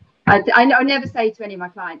I never say to any of my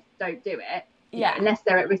clients, don't do it, unless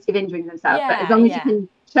they're at risk of injuring themselves. But as long as you can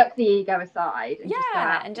chuck the ego aside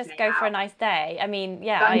and just go for a nice day. I mean,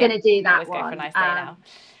 I'm going to do that. Go for a nice day now.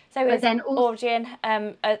 So is then Audrey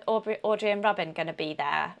and Robin going to be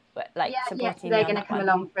there, like supporting you? They're going to come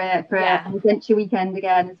along for an adventure weekend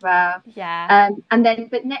again as well. And then,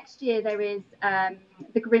 but next year there is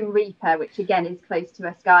the Grim Reaper, which again is close to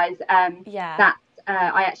us guys. That's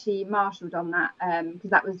I actually marshalled on that because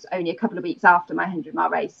that was only a couple of weeks after my 100-mile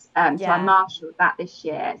race. So I marshalled that this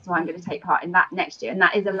year. So I'm going to take part in that next year. And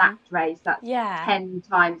that is a lapped race. That's 10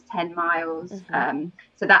 times 10 miles.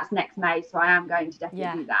 So that's next May. So I am going to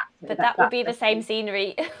definitely do that. So but that will be the same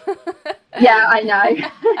scenery. Yeah, I know.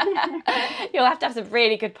 You'll have to have some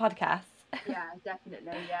really good podcasts. Yeah,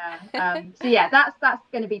 definitely. Yeah. So yeah, that's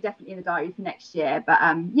going to be definitely in the diary for next year. But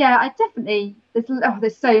yeah, I definitely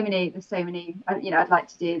there's so many. I'd like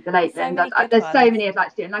to do the Lakeland. There's so many I'd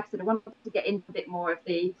like to do, and like I said, I want to get into a bit more of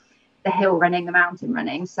the hill running, the mountain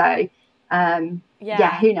running. So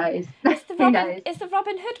yeah, who knows? Is the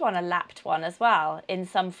Robin Hood one a lapped one as well in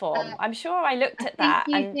some form? I'm sure I looked at that.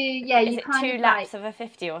 And is it 2 laps of a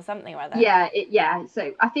 50 or something like that? Yeah.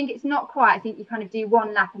 So I think it's not quite. I think you kind of do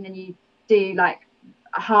one lap and then you do like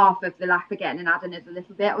half of the lap again and add another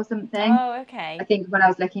little bit or something. Oh, okay. I think when I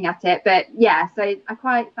was looking at it, but yeah, so I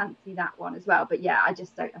quite fancy that one as well. But yeah, I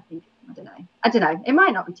don't know. It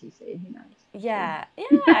might not be too soon. Who knows? Yeah.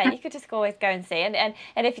 You could just always go and see, and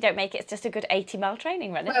if you don't make it, it's just a good 80-mile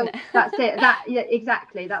training run, isn't it? That's it.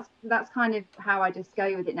 Exactly. That's kind of how I just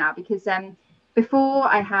go with it now, because before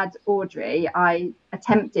I had Audrey, I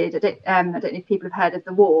attempted. I don't know if people have heard of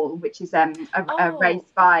the Wall, which is a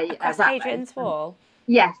race by Hadrian's Wall.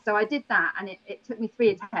 Yes, so I did that, and it took me 3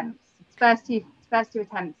 attempts. First two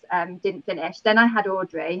attempts didn't finish. Then I had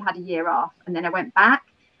Audrey, had a year off, and then I went back,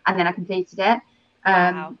 and then I completed it.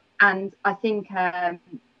 Wow. And I think, I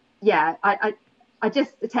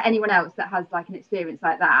just, to anyone else that has like an experience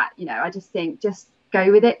like that, I just think just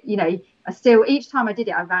go with it. Each time I did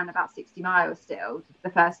it, I ran about 60 miles still, the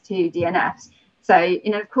first 2 DNFs. So,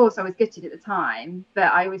 of course I was gutted at the time,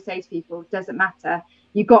 but I always say to people, it doesn't matter.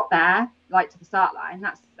 You got there, like to the start line.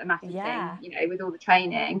 That's a massive thing, with all the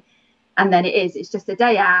training. And then it's just a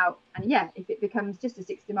day out. And yeah, if it becomes just a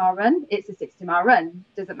 60-mile run, it's a 60-mile run.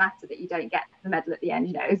 It doesn't matter that you don't get the medal at the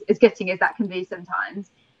end, as gutting as that can be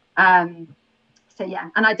sometimes. So yeah,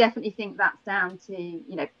 and I definitely think that's down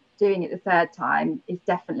to, doing it the 3rd time is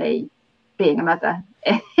definitely being a mother.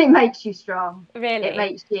 It makes you strong. Really? It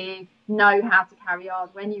makes you know how to carry on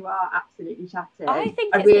when you are absolutely shattered. I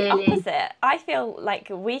think it's the opposite. I feel like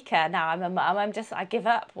weaker now. I'm a mum. I give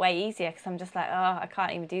up way easier because I'm just like, oh, I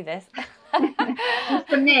can't even do this.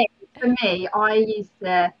 For me, I used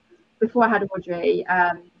to, before I had Audrey,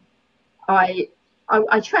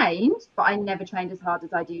 I trained, but I never trained as hard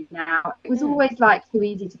as I do now. It was always like too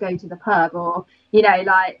easy to go to the pub or,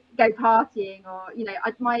 like go partying or,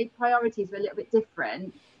 my priorities were a little bit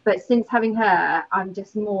different. But since having her, I'm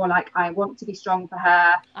just more like, I want to be strong for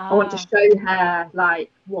her. I want to show her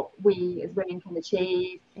like what we as women can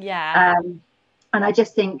achieve. Yeah. And I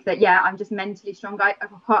just think that, I'm just mentally strong. I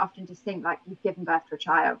quite often just think like, you've given birth to a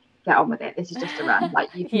child, get on with it. This is just a run. Like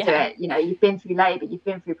you can do it. You've been through labour, you've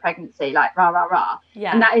been through pregnancy, like rah, rah, rah.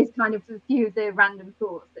 Yeah. And that is kind of a few of the random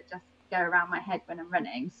thoughts that just go around my head when I'm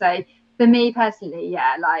running. So for me personally,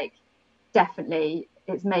 like definitely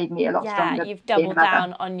it's made me a lot stronger. You've doubled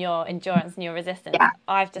down on your endurance and your resistance.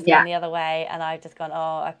 I've just gone the other way, and I've just gone,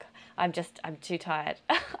 I'm too tired.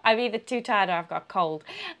 I'm either too tired or I've got a cold.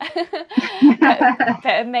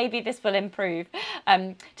 but maybe this will improve.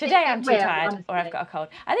 Today I'm too tired, honestly, or I've got a cold.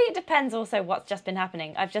 I think it depends also what's just been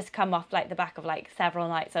happening. I've just come off like the back of like several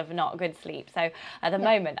nights of not good sleep. So at the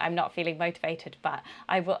moment I'm not feeling motivated, but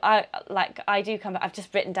I do come back. I've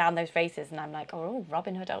just written down those races and I'm like,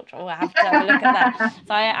 Robin Hood Ultra. I have to have a look at that.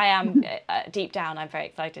 So I am deep down, I'm very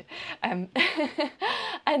excited.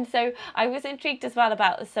 And so I was intrigued as well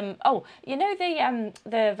about some,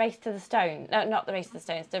 the race to the stone, no, not the race to the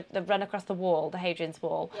stones, the run across the wall, the Hadrian's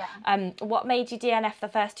Wall. Yeah. What made you DNF the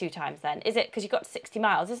first 2 times then? Is it because you got to 60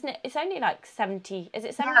 miles, isn't it? It's only like 70, is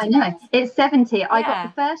it 70 miles? No, it's 70. Yeah. I got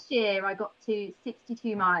the first year, I got to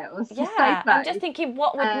 62 miles. Yeah, so I'm just thinking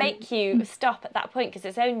what would make you stop at that point, because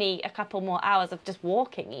it's only a couple more hours of just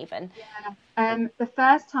walking even. Yeah. The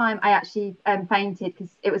first time I actually fainted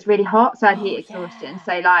because it was really hot, so I had heat exhaustion.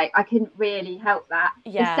 So like I couldn't really help that.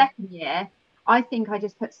 The second year, I think I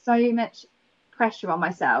just put so much pressure on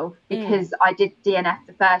myself because I did DNF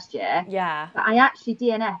the first year. Yeah. But I actually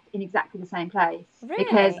DNF'd in exactly the same place. Really?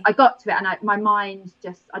 Because I got to it and I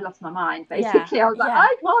lost my mind basically. I was like,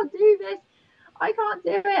 I can't do this. I can't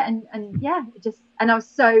do it. And I was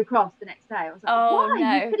so cross the next day. I was like, why?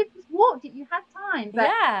 No. You could have just walked it. You had time.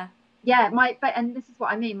 But and this is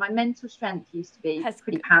what I mean. My mental strength used to be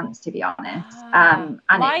pretty pants, to be honest. And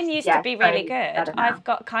mine used to be really good. I've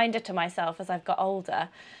got kinder to myself as I've got older.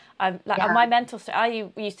 On my mental state,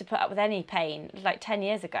 I used to put up with any pain. Like 10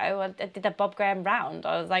 years ago, I did a Bob Graham round.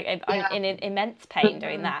 I was like in immense pain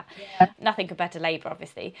doing that. Nothing compared to labour,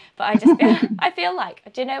 obviously. But I feel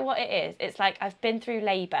like, do you know what it is? It's like I've been through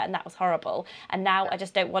labour and that was horrible. And now I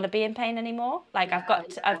just don't want to be in pain anymore. Like I've got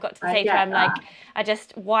to the stage where I'm like,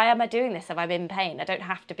 why am I doing this if I'm in pain? I don't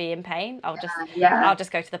have to be in pain. I'll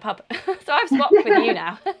just go to the pub. So I've swapped with you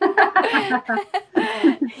now.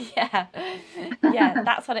 Yeah,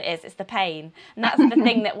 that's what it is. It's the pain, and that's the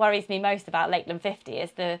thing that worries me most about Lakeland 50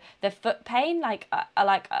 is the foot pain.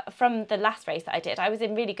 From the last race that I did, I was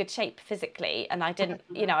in really good shape physically, and I didn't,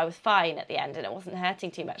 I was fine at the end, and it wasn't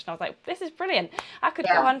hurting too much. And I was like, this is brilliant. I could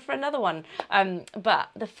go on for another one. But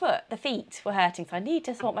the feet were hurting, so I need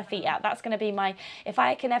to sort my feet out. That's going to be if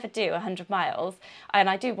I can ever do 100 miles, and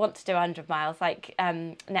I do want to do 100 miles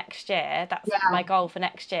next year. That's my goal for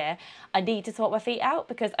next year. I need to sort my feet out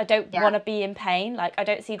because I don't want to be in pain. Like I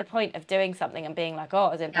don't see the point of doing something and being like, oh, I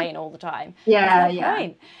was in pain all the time. There's no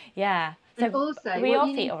point. Yeah. So and also, we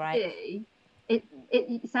all feet all right.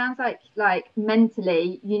 It sounds like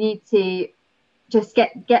mentally you need to just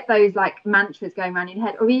get those like mantras going around in your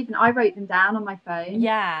head, or even I wrote them down on my phone.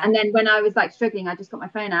 Yeah. And then when I was like struggling, I just got my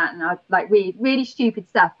phone out and I'd like read really stupid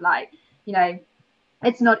stuff like,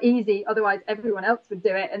 it's not easy, otherwise everyone else would do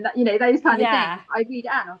it, and that, those kind of things. I'd read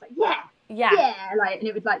it out and I was like, and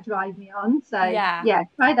it would like drive me on. So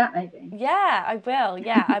try that maybe. Yeah, I will.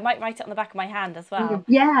 Yeah, I might write it on the back of my hand as well.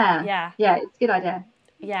 Yeah, it's a good idea.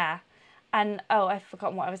 Yeah. And I've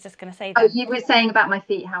forgotten what I was just going to say then. Oh, you were saying about my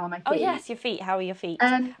feet. How are my feet? Oh yes, your feet. How are your feet?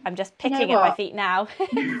 I'm just picking at my feet now.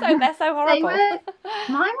 They're so horrible.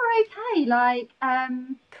 Mine were okay.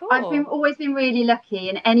 Cool. I've always been really lucky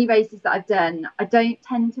in any races that I've done. I don't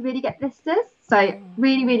tend to really get blisters, so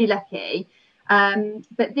really, really lucky.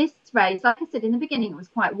 But this race, like I said in the beginning, it was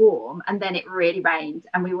quite warm, and then it really rained,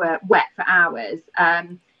 and we were wet for hours.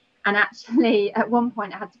 And actually, at one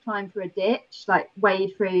point, I had to climb through a ditch, like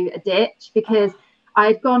wade through a ditch, because I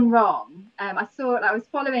had gone wrong. I was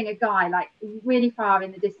following a guy like really far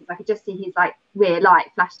in the distance. I could just see his like rear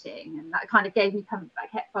light flashing, and that kind of gave me comfort. I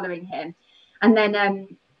kept following him, and then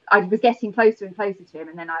I was getting closer and closer to him,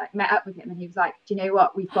 and then I met up with him, and he was like, "Do you know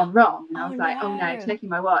what? We've gone wrong." And I was like, "Oh no!" Checking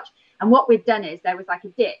my watch, and what we'd done is there was like a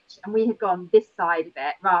ditch, and we had gone this side of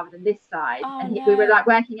it rather than this side, we were like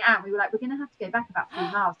working it out. We were like, "We're going to have to go back about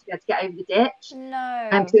 3 miles to be able to get over the ditch." No,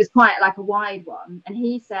 because it was quite like a wide one, and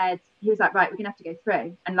he was like, "Right, we're going to have to go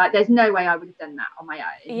through," and like, there's no way I would have done that on my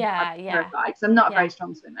own. Because I'm not a very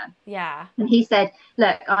strong swimmer. Yeah, and he said,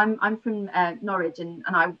 "Look, I'm from Norwich, and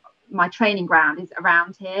my training ground is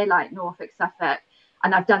around here, like Norfolk, Suffolk,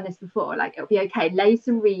 and I've done this before. Like, it'll be okay. Lay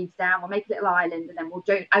some reeds down. We'll make a little island, and then we'll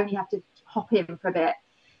don't only have to hop in for a bit."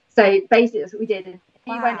 So basically, that's what we did. And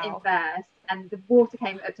he went in first, and the water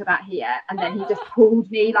came up to about here, and then he just pulled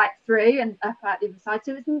me like through and up out the other side.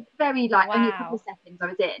 So it was very like only a couple of seconds I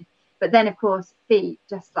was in, but then of course feet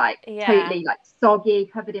just like totally like soggy,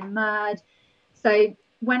 covered in mud. So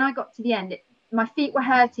when I got to the end, my feet were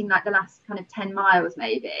hurting like the last kind of 10 miles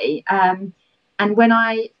maybe. And when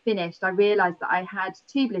I finished, I realised that I had just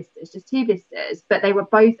two blisters, but they were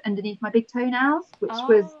both underneath my big toenails, which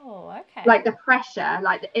was like the pressure,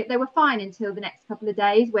 like they were fine until the next couple of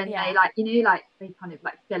days when they like, they kind of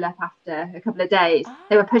like fill up after a couple of days.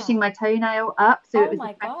 They were pushing my toenail up. So it was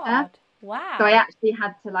the pressure. God. Wow. So I actually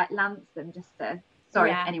had to like lance them just to,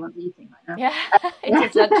 sorry if anyone's eating right now. Yeah, it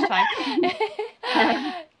is lunchtime.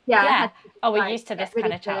 We're used to this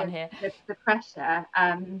kind of chat on here. The pressure.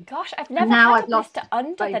 Gosh, I've never had a blister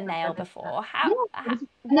under the nail before.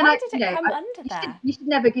 Why did it come under there? You should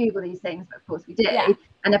never Google these things, but of course we do. Yeah.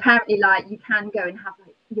 And apparently, like, you can go and have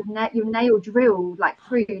like your nail drilled like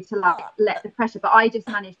through to like let the pressure. But I just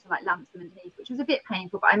managed to like lance them underneath, which was a bit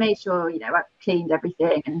painful. But I made sure I cleaned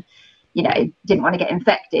everything and didn't want to get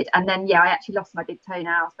infected. And then I actually lost my big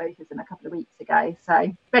toenails, both of them, a couple of weeks ago.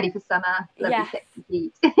 So ready for summer, lovely sexy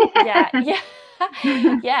feet.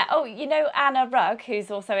 Oh, Anna Rugg,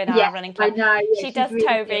 who's also in our running club, she does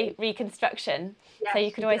really toe reconstruction. So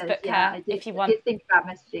you could always book her if you want. I did think about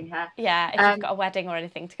messaging her. Yeah, if you've got a wedding or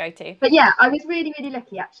anything to go to. But I was really, really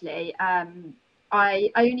lucky actually.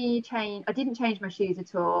 I didn't change my shoes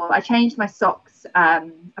at all. I changed my socks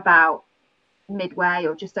about midway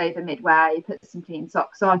or just over midway, put some clean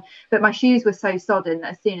socks on, but my shoes were so sodden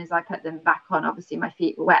that as soon as I put them back on, obviously my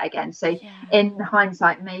feet were wet again. So in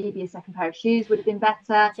hindsight, maybe a second pair of shoes would have been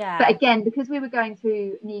better. But again, because we were going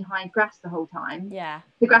through knee-high grass the whole time,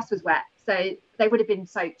 the grass was wet, so they would have been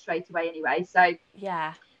soaked straight away anyway. So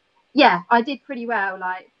I did pretty well.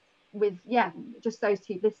 Like with just those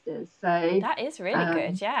 2 blisters. So that is really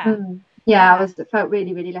good. I felt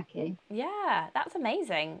really, really lucky. Yeah, that's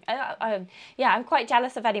amazing. I'm quite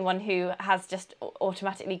jealous of anyone who has just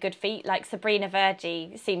automatically good feet. Like Sabrina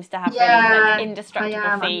Vergy seems to have really like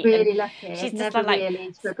indestructible feet. I'm really lucky. She's I've just never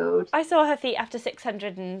really struggled. I saw her feet after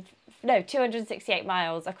 268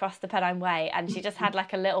 miles across the Pennine Way, and she just had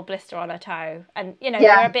like a little blister on her toe, and they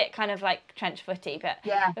were a bit kind of like trench footy, but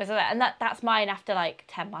it was and that's mine after like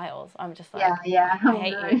 10 miles. I'm just like, I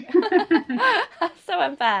hate you. That's so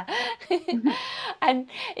unfair. And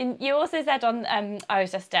you also said on I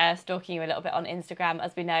was just stalking you a little bit on Instagram,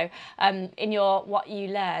 as we know, in your what you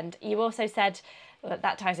learned, you also said, well,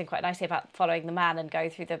 that ties in quite nicely about following the man and go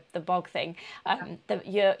through the bog thing.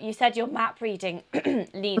 You said your map reading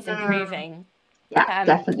needs improving. Yeah,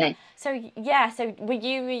 definitely. So were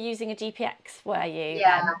you using a GPX? Were you?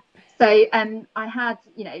 Yeah. So I had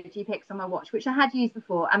a GPX on my watch, which I had used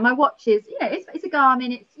before, and my watch is it's a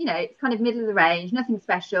Garmin. It's it's kind of middle of the range, nothing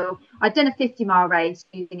special. I'd done a 50-mile race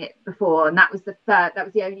using it before, and that was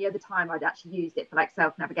the only other time I'd actually used it for like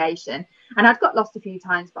self navigation. And I'd got lost a few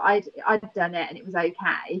times, but I'd done it and it was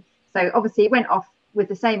okay. So obviously it went off with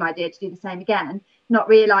the same idea to do the same again, not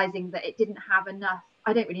realizing that it didn't have enough.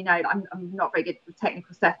 I don't really know. I'm not very good with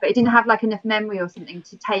technical stuff, but it didn't have like enough memory or something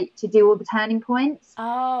to do all the turning points.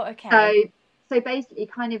 Oh, okay. So basically,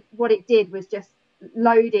 kind of what it did was just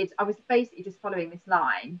loaded. I was basically just following this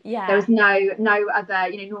line. Yeah. There was no other.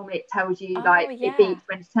 Normally it tells you it beeps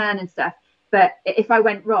when to turn and stuff. But if I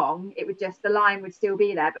went wrong, it would just the line would still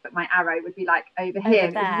be there, but my arrow would be like over here.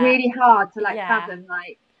 It was really hard to fathom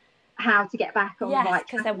how to get back on the right,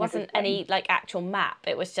 because there wasn't any like actual map.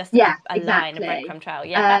 It was just a line, a breadcrumb trail.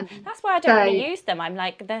 That's why I don't really use them. I'm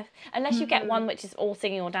like, unless you get one which is all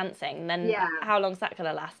singing or dancing, then how long's that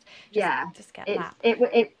gonna last? Just get map.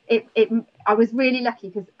 I was really lucky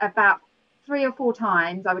because about 3 or 4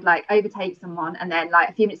 times I would like overtake someone, and then like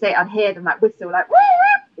a few minutes later I'd hear them like whistle like,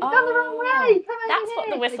 "You've gone the wrong way. Come on, that's what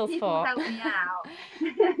the whistle's for." Help me out.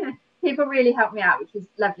 People really helped me out, which was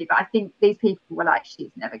lovely. But I think these people were like, she's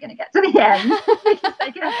never going to get to the end because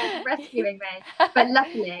they kept rescuing me. But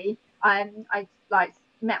luckily, I like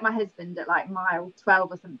met my husband at like mile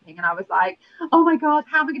 12 or something, and I was like, oh my God,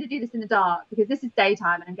 how am I going to do this in the dark? Because this is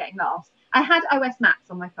daytime and I'm getting lost. I had OS Maps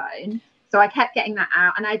on my phone, so I kept getting that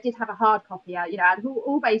out, and I did have a hard copy. I had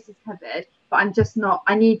all bases covered, but I'm just not.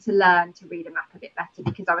 I need to learn to read a map a bit better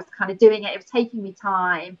because I was kind of doing it. It was taking me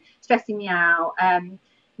time, stressing me out.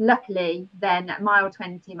 Luckily, then at mile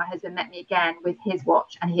 20, my husband met me again with his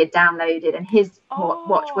watch, and he had downloaded, and his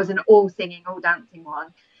watch was an all singing, all dancing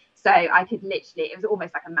one. So I could literally, it was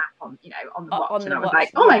almost like a map on the watch. And I was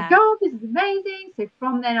like, oh my God, this is amazing. So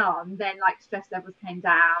from then on, like stress levels came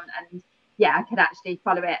down, and I could actually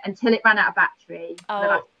follow it until it ran out of battery for the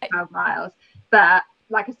last 12 miles. But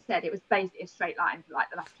like I said, it was basically a straight line for like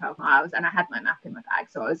the last 12 miles, and I had my map in my bag,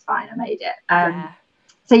 so I was fine. I made it.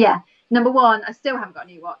 So number 1, I still haven't got a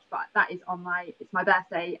new watch, but that is it's my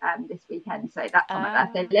birthday this weekend, so that's on my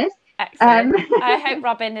birthday list. Excellent. I hope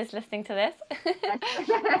Robin is listening to this.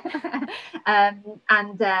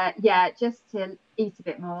 Just to eat a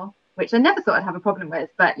bit more, which I never thought I'd have a problem with,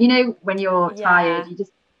 but when you're tired, you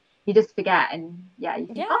just forget, and you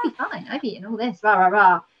think, I'll be fine, I've eaten all this, rah rah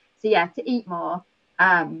rah. So to eat more.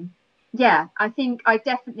 I think I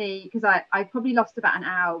definitely, because I probably lost about an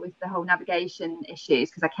hour with the whole navigation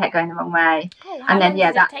issues because I kept going the wrong way. How long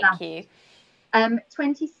did it take you?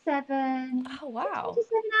 27. Oh wow.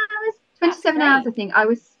 27 hours. 27 hours, I think. I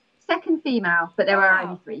was second female, but there were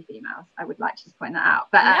only 3 females. I would like to just point that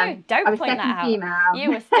out. But no, don't I was point second that out. Female.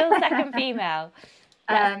 You were still second female.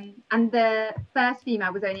 And the first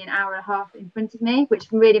female was only an hour and a half in front of me,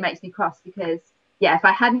 which really makes me cross because if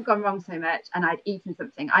I hadn't gone wrong so much and I'd eaten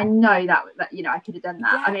something, I know that I could have done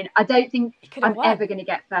that. Yeah. I mean, I don't think I'm ever going to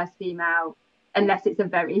get first female unless it's a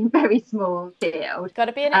very, very small field. Got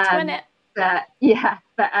to be in it to win it. So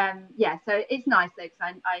it's nice though,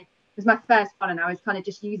 because I it was my first one, and I was kind of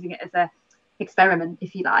just using it as a experiment,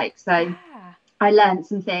 if you like. So I learned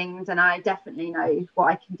some things, and I definitely know what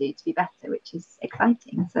I can do to be better, which is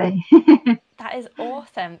exciting. So that is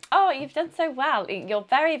awesome. Oh, you've done so well. You're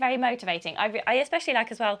very, very motivating. I especially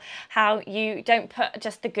like as well how you don't put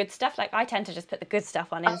just the good stuff. Like I tend to just put the good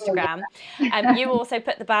stuff on Instagram. You also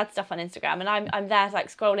put the bad stuff on Instagram, and I'm there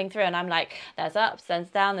like scrolling through, and I'm like, there's ups, there's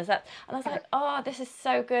down, there's up, and I was like, oh, this is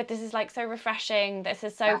so good. This is like so refreshing. This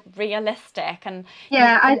is so realistic, and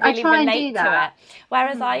I really try relate and do that. to it.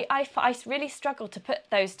 Whereas I really struggle to put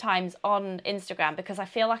those times on Instagram because I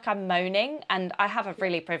feel like I'm moaning, and I have a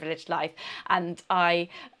really privileged life. and I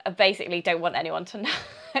basically don't want anyone to know.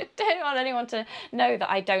 I don't want anyone to know that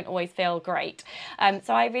I don't always feel great.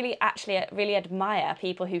 So I really admire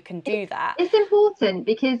people who can do that. It's important,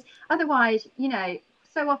 because otherwise, you know,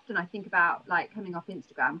 so often I think about like coming off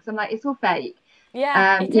Instagram, because I'm like, it's all fake.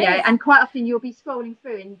 Yeah, you know, and quite often you'll be scrolling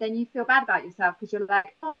through and then you feel bad about yourself, because you're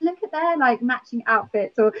like, oh, look at their like matching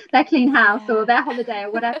outfits, or their clean house, or their holiday,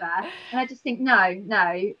 or whatever. And I just think,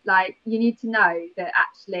 no, like, you need to know that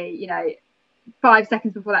actually, you know, 5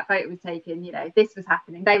 seconds before that photo was taken, you know, this was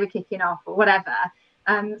happening, they were kicking off, or whatever.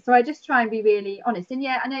 So I just try and be really honest. And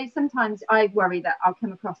yeah, I know sometimes I worry that I'll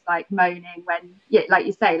come across like moaning when, yeah, like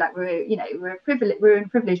you say, like we're in a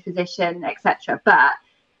privileged position, etc. But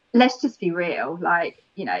let's just be real. Like,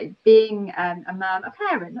 you know, being a mum, a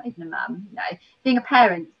parent, not even a mum, you know, being a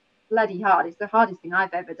parent, bloody hard. It's the hardest thing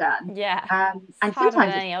I've ever done. Yeah. And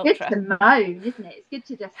sometimes it's good to moan, isn't it? It's good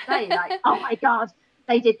to just say like, oh my God,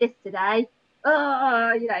 they did this today.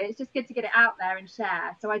 Oh, you know, it's just good to get it out there and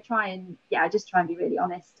share. So I just try and be really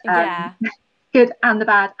honest. Good and the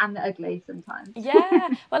bad and the ugly sometimes. Yeah.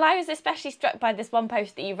 Well, I was especially struck by this one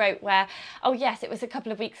post that you wrote where, oh yes, it was a couple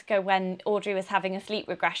of weeks ago when Audrey was having a sleep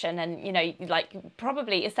regression, and you know, like,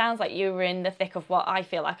 probably it sounds like you were in the thick of what I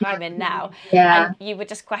feel like I'm in now. Yeah. And you were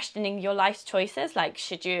just questioning your life's choices, like,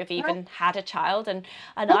 should you have even had a child? And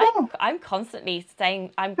I'm constantly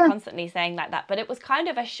saying like that, but it was kind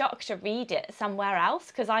of a shock to read it somewhere else,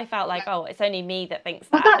 because I felt like, oh, it's only me that thinks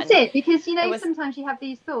that. Well, that's it, because you know, sometimes you have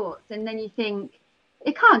these thoughts and then you think,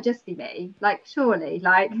 it can't just be me, like, surely,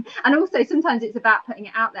 like. And also sometimes it's about putting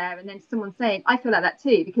it out there and then someone saying, I feel like that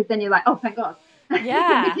too, because then you're like, oh, thank God.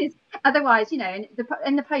 Yeah. Because otherwise, you know,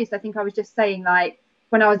 in the post, I think I was just saying, like,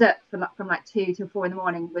 when I was up from like 2 till 4 in the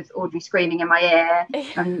morning with Audrey screaming in my ear,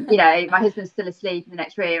 and you know, my husband's still asleep in the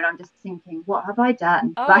next room, and I'm just thinking, what have I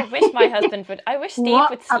done? Oh, like, I wish my husband would. I wish Steve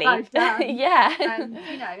would sleep. Yeah.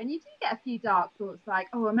 You know, and you do get a few dark thoughts, like,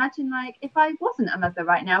 oh, imagine like if I wasn't a mother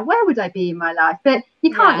right now, where would I be in my life? But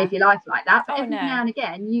you can't live your life like that. But every now and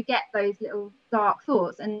again, you get those little dark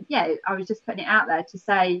thoughts, and yeah, I was just putting it out there to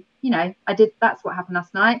say, you know, that's what happened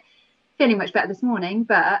last night. Feeling much better this morning,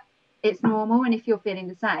 but it's normal. And if you're feeling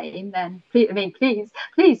the same, then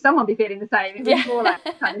please someone be feeling the same. It was more like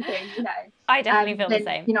that kind of thing, you know. I definitely feel the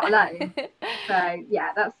same. You're not alone. So yeah,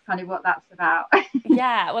 that's kind of what that's about.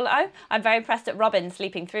 Yeah, well, I'm very impressed at Robin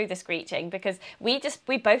sleeping through the screeching, because we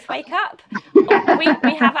both wake up.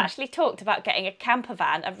 we have actually talked about getting a camper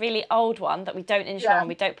van, a really old one that we don't insure and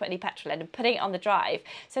we don't put any petrol in, and putting it on the drive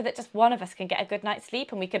so that just one of us can get a good night's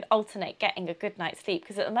sleep, and we can alternate getting a good night's sleep,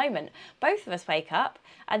 because at the moment both of us wake up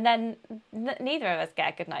and then neither of us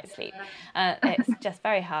get a good night's sleep. It's just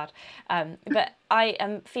very hard. But I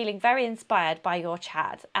am feeling very inspired by your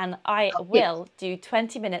chat, and I will do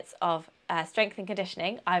 20 minutes of strength and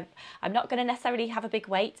conditioning. I'm not going to necessarily have a big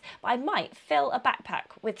weight, but I might fill a backpack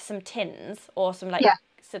with some tins or some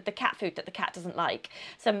so the cat food that the cat doesn't like.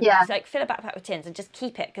 So like fill a backpack with tins and just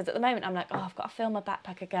keep it, because at the moment I'm like, oh, I've got to fill my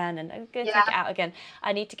backpack again, and I'm going to take it out again.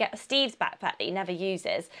 I need to get Steve's backpack that he never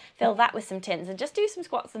uses, fill that with some tins, and just do some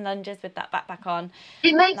squats and lunges with that backpack on.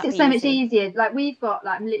 It makes it so much easier. Like, we've got,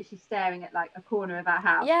 like, I'm literally staring at like a corner of our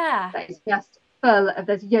house that is just full of,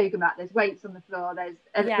 there's yoga mat, there's weights on the floor, there's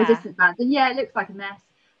resistance bands, and it looks like a mess,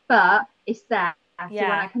 but it's there. So when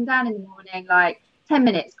I come down in the morning, like, 10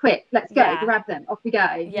 minutes, quick, let's go, grab them, off we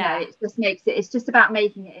go. You know, it just makes it, it's just about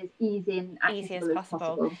making it as easy and accessible as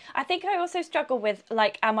possible. I think I also struggle with,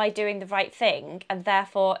 like, am I doing the right thing, and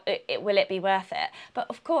therefore will it be worth it? But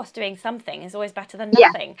of course, doing something is always better than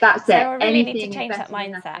nothing. Yeah, that's so it. I really need to change that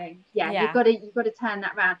mindset. You've got to turn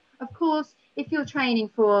that around. Of course, if you're training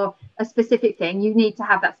for a specific thing, you need to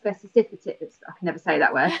have that specificity. I can never say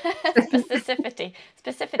that word. Specificity.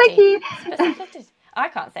 Thank you. Specificity. I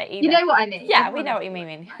can't say it either. You know what I mean? Yeah, we know what you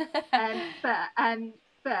mean.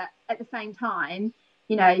 But at the same time,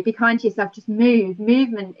 you know, be kind to yourself. Just move.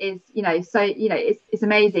 Movement is, you know, so, you know, it's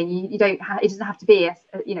amazing. You don't it doesn't have to be a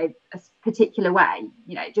particular way.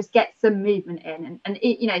 You know, just get some movement in, and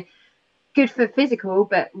it, you know, good for physical,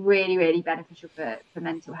 but really, really beneficial for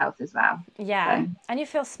mental health as well. Yeah, so. And you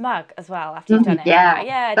feel smug as well after you've done it.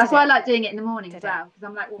 Yeah. That's why I like doing it in the morning as well, because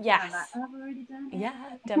I'm like, I'm like, oh, I've already done it. Yeah,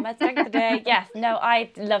 done my strength today. Yes, no, I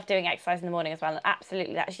love doing exercise in the morning as well. And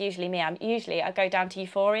absolutely, that's usually me. I go down to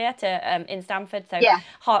Euphoria in Stamford. So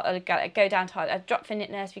I go down to I drop Finn at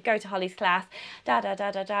nursery, go to Holly's class, done.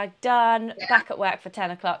 Back at work for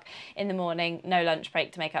 10 o'clock in the morning. No lunch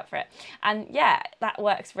break to make up for it. And yeah, that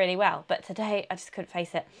works really well. But but today I just couldn't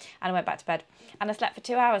face it, and I went back to bed, and I slept for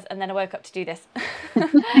 2 hours, and then I woke up to do this.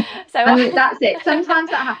 So I mean, that's it. Sometimes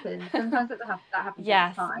that happens. Sometimes that happens.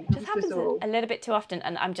 Yes, all the time. it just happens a little bit too often,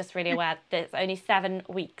 and I'm just really aware that it's only 7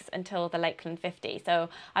 weeks until the Lakeland 50, so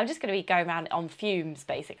I'm just going to be going around on fumes,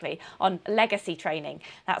 basically, on legacy training.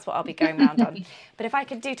 That's what I'll be going around on. But if I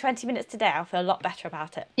could do 20 minutes today, I'll feel a lot better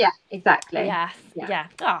about it. Yeah, exactly. Yes, yeah.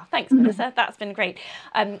 Oh, thanks, Melissa. That's been great.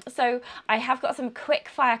 So I have got some quick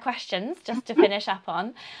fire questions just to finish up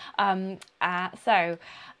on.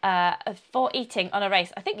 For eating on a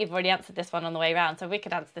race, I think you've already answered this one on the way around, so we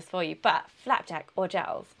could answer this for you, but flapjack or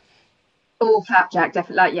gels? Oh, flapjack,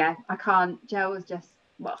 definitely. Like, yeah, I can't. Gels just,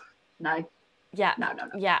 well, no. Yeah. No.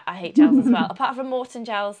 Yeah, I hate gels as well. Apart from Morton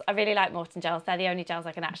gels, I really like Morton gels. They're the only gels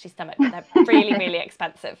I can actually stomach, but they're really, really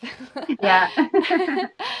expensive. Yeah.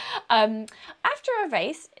 After a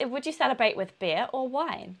race, would you celebrate with beer or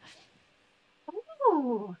wine?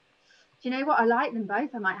 Oh, do you know what? I like them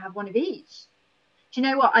both. I might have one of each. Do you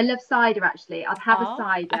know what? I love cider, actually. I'd have a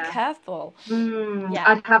cider. A curveball. Yeah.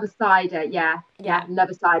 I'd have a cider, yeah. Love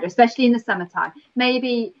a cider, especially in the summertime.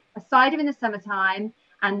 Maybe a cider in the summertime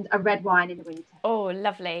and a red wine in the winter. Oh,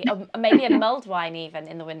 lovely. Or maybe a mulled wine even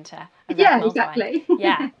in the winter. Yeah, exactly.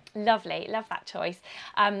 Yeah, lovely. Love that choice.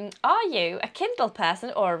 Are you a Kindle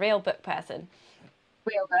person or a real book person?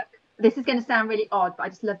 Real book. This is going to sound really odd, but I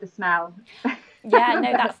just love the smell. Yeah,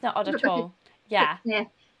 no, that's not odd at all. Yeah. Yeah.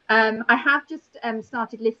 I have just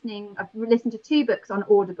started listening. I've listened to 2 books on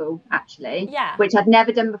Audible, actually, which I'd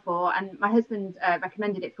never done before. And my husband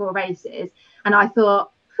recommended it for races. And I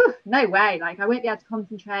thought, no way, like I won't be able to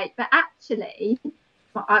concentrate. But actually,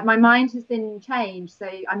 my mind has been changed. So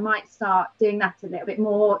I might start doing that a little bit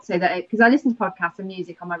more, so that, because I listen to podcasts and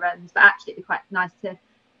music on my runs, but actually it'd be quite nice to,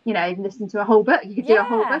 listen to a whole book. You could do a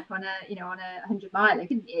whole book on a 100 miler,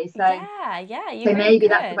 couldn't you? So you so really maybe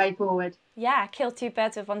could. that's the way forward. Yeah, kill 2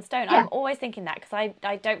 birds with 1 stone. Yeah. I'm always thinking that because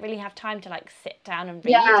I don't really have time to like sit down and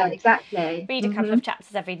read. Yeah, exactly. Read a couple of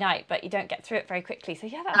chapters every night, but you don't get through it very quickly. So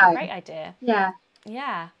yeah, that's a great idea. Yeah.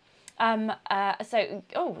 Yeah.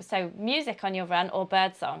 So music on your run or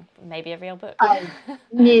birdsong? Maybe a real book. Oh,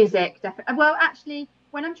 music, definitely. Well, actually,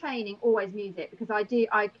 when I'm training, always music, because I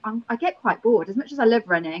get quite bored. As much as I love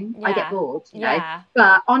running, I get bored, you know.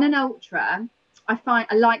 But on an ultra,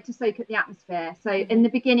 I like to soak up the atmosphere. So in the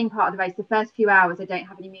beginning part of the race, the first few hours, I don't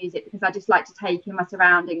have any music because I just like to take in my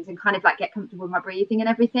surroundings and kind of like get comfortable with my breathing and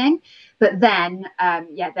everything. But then,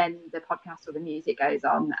 then the podcast or the music goes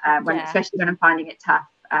on, especially when I'm finding it tough.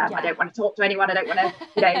 I don't want to talk to anyone. I don't want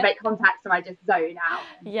to, make contact. So I just zone out.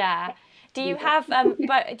 Yeah. Do you have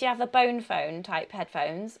the bone phone type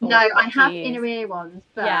headphones? No, I have inner ear ones,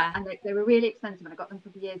 but and they were really expensive and I got them a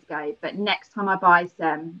couple of years ago. But next time I buy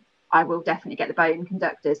some, I will definitely get the bone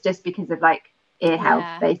conductors, just because of like ear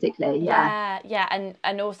health, basically. Yeah,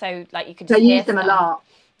 and also like you could just use them stuff a lot.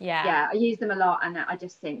 Yeah, I use them a lot, and I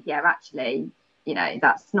just think actually,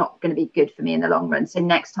 that's not going to be good for me in the long run. So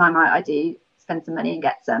next time I do spend some money and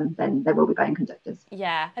get some, then there will be bone conductors.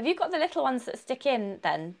 Yeah. Have you got the little ones that stick in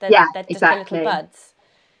then? They're just exactly. the little buds.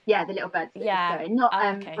 Yeah, the little buds. Not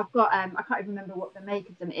okay. I've got I can't even remember what the make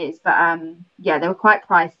of them is, but they were quite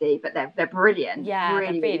pricey, but they're brilliant. Yeah,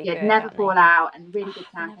 really, they're really good. Never fall out and really good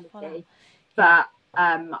sound quality. But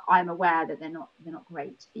I'm aware that they're not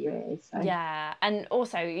great for your ears. So. Yeah, and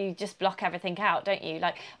also you just block everything out, don't you?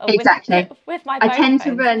 Like exactly. With my I tend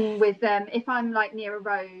phones. to run with if I'm like near a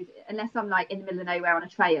road, unless I'm like in the middle of nowhere on a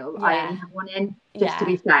trail, I only have one in just to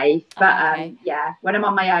be safe. But when I'm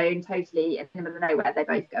on my own, totally in the middle of nowhere, they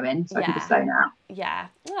both go in, so I can just zone out. Yeah.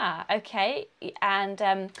 Okay. And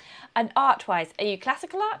art-wise, are you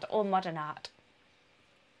classical art or modern art?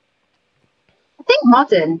 I think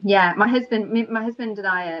modern, my husband and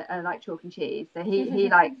I are like chalk and cheese, so he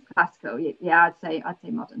likes classical. I'd say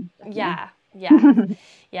modern, definitely.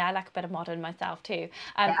 Yeah, I like a bit of modern myself too.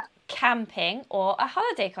 Camping or a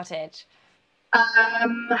holiday cottage? I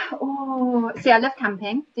love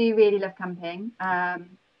camping. Do really love camping. I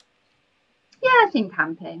think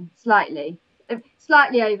camping slightly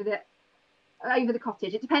over the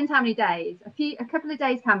cottage. It depends how many days. A couple of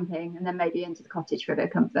days camping, and then maybe into the cottage for a bit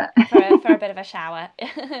of comfort. for a bit of a shower.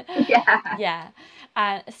 Yeah.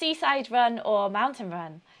 Seaside run or mountain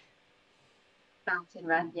run? Mountain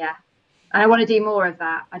run, yeah. And I want to do more of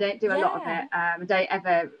that. I don't do a lot of it. I don't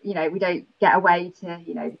ever, we don't get away to,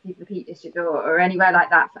 the Peak District or anywhere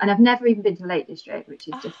like that. And I've never even been to the Lake District, which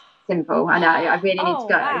is just simple. I know, I really need to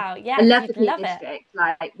go. Wow. Yes, I love the Peak District.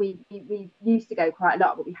 Like we used to go quite a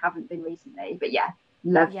lot, but we haven't been recently. But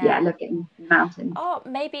love getting in the mountains. Oh,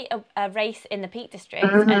 maybe a race in the Peak District,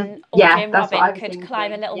 and Audrey Yeah, and that's what I Robin was could thinking.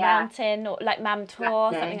 climb a little mountain, or like Mam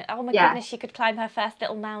Tor, something. Oh my goodness, she could climb her first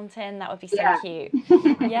little mountain. That would be so cute.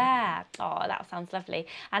 Yeah. Oh, that sounds lovely.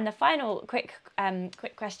 And the final quick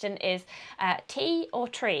question is tea or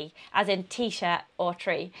tree, as in t-shirt or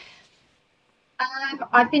tree?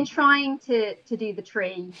 I've been trying to do the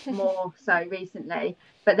tree more so recently,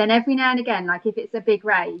 but then every now and again, like if it's a big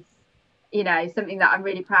race, you know, something that I'm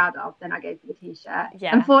really proud of, then I go for the t-shirt.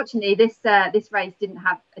 Yeah. Unfortunately, this race didn't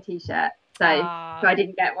have a t-shirt, so I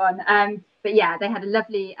didn't get one. But yeah, they had a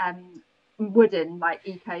lovely wooden, like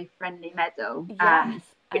eco-friendly medal,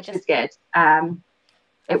 which was good.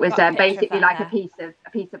 It was basically like a piece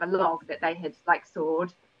of a log that they had like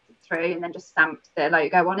sawed through and then just stamped the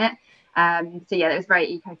logo on it. So yeah, it was very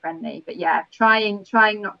eco-friendly. But yeah, trying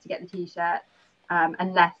not to get the t-shirts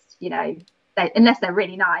unless, you know, unless they're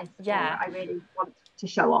really nice. Yeah, I really want to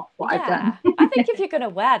show off what I've done. I think if you're going to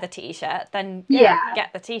wear the t-shirt, then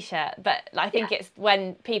get the t-shirt. But I think it's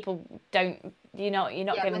when people don't, you're not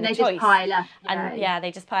given the choice. Just pile up, and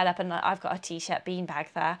they just pile up. And I've got a t-shirt beanbag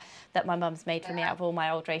there that my mum's made for me out of all my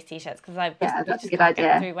old race t-shirts, because I've just can't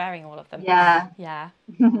get through wearing all of them. Yeah.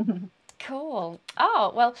 Cool.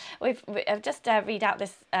 Oh, well, I've just read out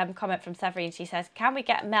this comment from Severine. She says, can we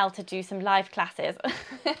get Mel to do some live classes?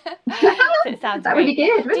 It sounds that would be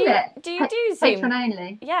good, wouldn't it? Do you do Zoom? Patron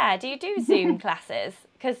only. Yeah, do you do Zoom classes?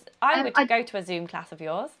 Because I would go to a Zoom class of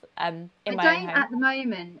yours in my own home. At the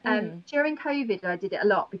moment. During COVID, I did it a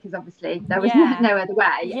lot because obviously there was no other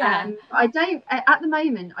way. I don't, at the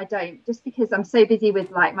moment, I don't, just because I'm so busy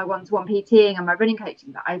with like my one-to-one PTing and my running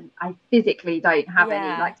coaching that I physically don't have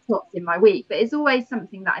any like slots in my week. But it's always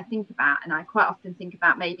something that I think about, and I quite often think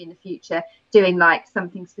about maybe in the future doing like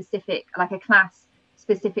something specific, like a class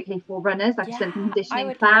specifically for runners, like a strength and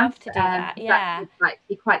conditioning class. Love to do that. That would like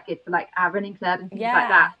be quite good for like our running club and things like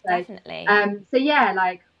that. So, definitely. So yeah,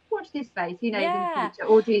 like watch this space. Who knows in the future?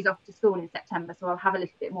 Audrey's off to school in September, so I'll have a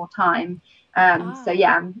little bit more time. So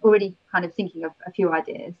yeah, I'm already kind of thinking of a few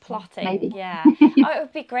ideas. Plotting, maybe. It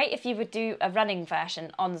would be great if you would do a running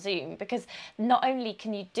version on Zoom, because not only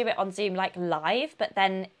can you do it on Zoom like live, but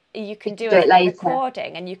then you can do it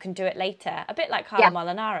recording and you can do it later, a bit like Carla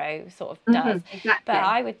Molinaro sort of does. Exactly. But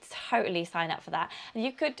I would totally sign up for that.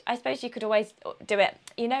 And I suppose you could always do it,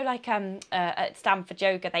 you know, like at Stanford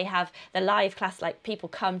Yoga, they have the live class, like people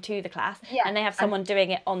come to the class and they have someone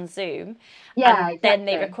doing it on Zoom, and then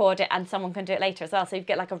they record it and someone can do it later as well. So you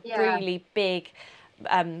get like a really big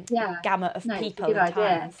gamut of people and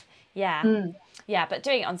times. Yeah, but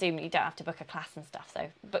doing it on Zoom, you don't have to book a class and stuff,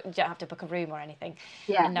 but you don't have to book a room or anything,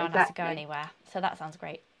 and no one has to go anywhere. So that sounds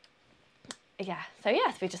great. Yeah, so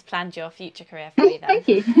yes, we just planned your future career for you then. Thank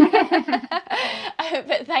you.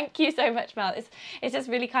 But thank you so much, Mel. It's just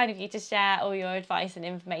really kind of you to share all your advice and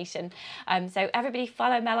information. So everybody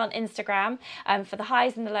follow Mel on Instagram for the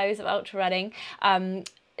highs and the lows of ultra running.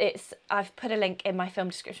 I've put a link in my film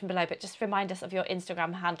description below, but just remind us of your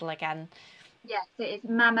Instagram handle again. Yes, so it's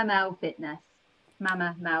Mama Mel Fitness.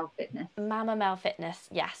 Mama Mel Fitness. Mama Mel Fitness,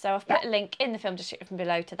 yeah. So I've put a link in the film description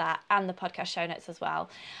below to that, and the podcast show notes as well.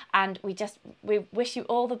 And we wish you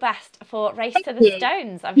all the best for Race to the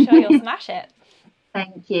Stones. I'm sure you'll smash it.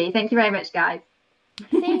 Thank you. Thank you very much, guys.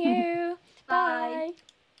 See you. Bye.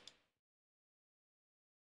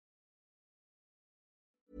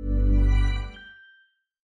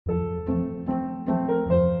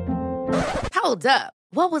 Hold up.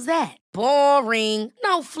 What was that? Boring.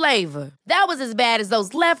 No flavor. That was as bad as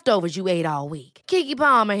those leftovers you ate all week. Keke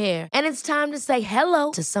Palmer here, and it's time to say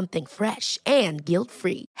hello to something fresh and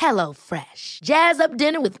guilt-free. Hello Fresh. Jazz up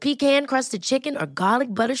dinner with pecan-crusted chicken or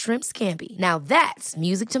garlic butter shrimp scampi. Now that's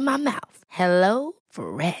music to my mouth. Hello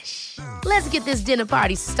Fresh. Let's get this dinner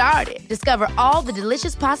party started. Discover all the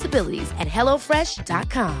delicious possibilities at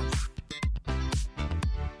hellofresh.com.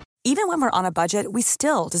 Even when we're on a budget, we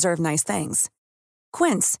still deserve nice things.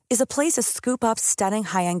 Quince is a place to scoop up stunning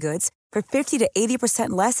high-end goods for 50 to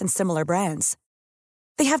 80% less than similar brands.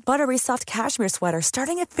 They have buttery soft cashmere sweaters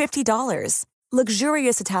starting at $50,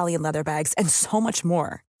 luxurious Italian leather bags, and so much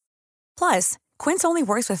more. Plus, Quince only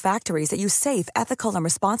works with factories that use safe, ethical, and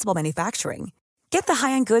responsible manufacturing. Get the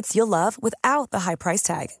high-end goods you'll love without the high price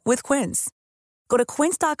tag with Quince. Go to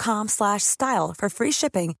quince.com/style for free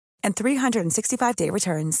shipping and 365-day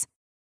returns.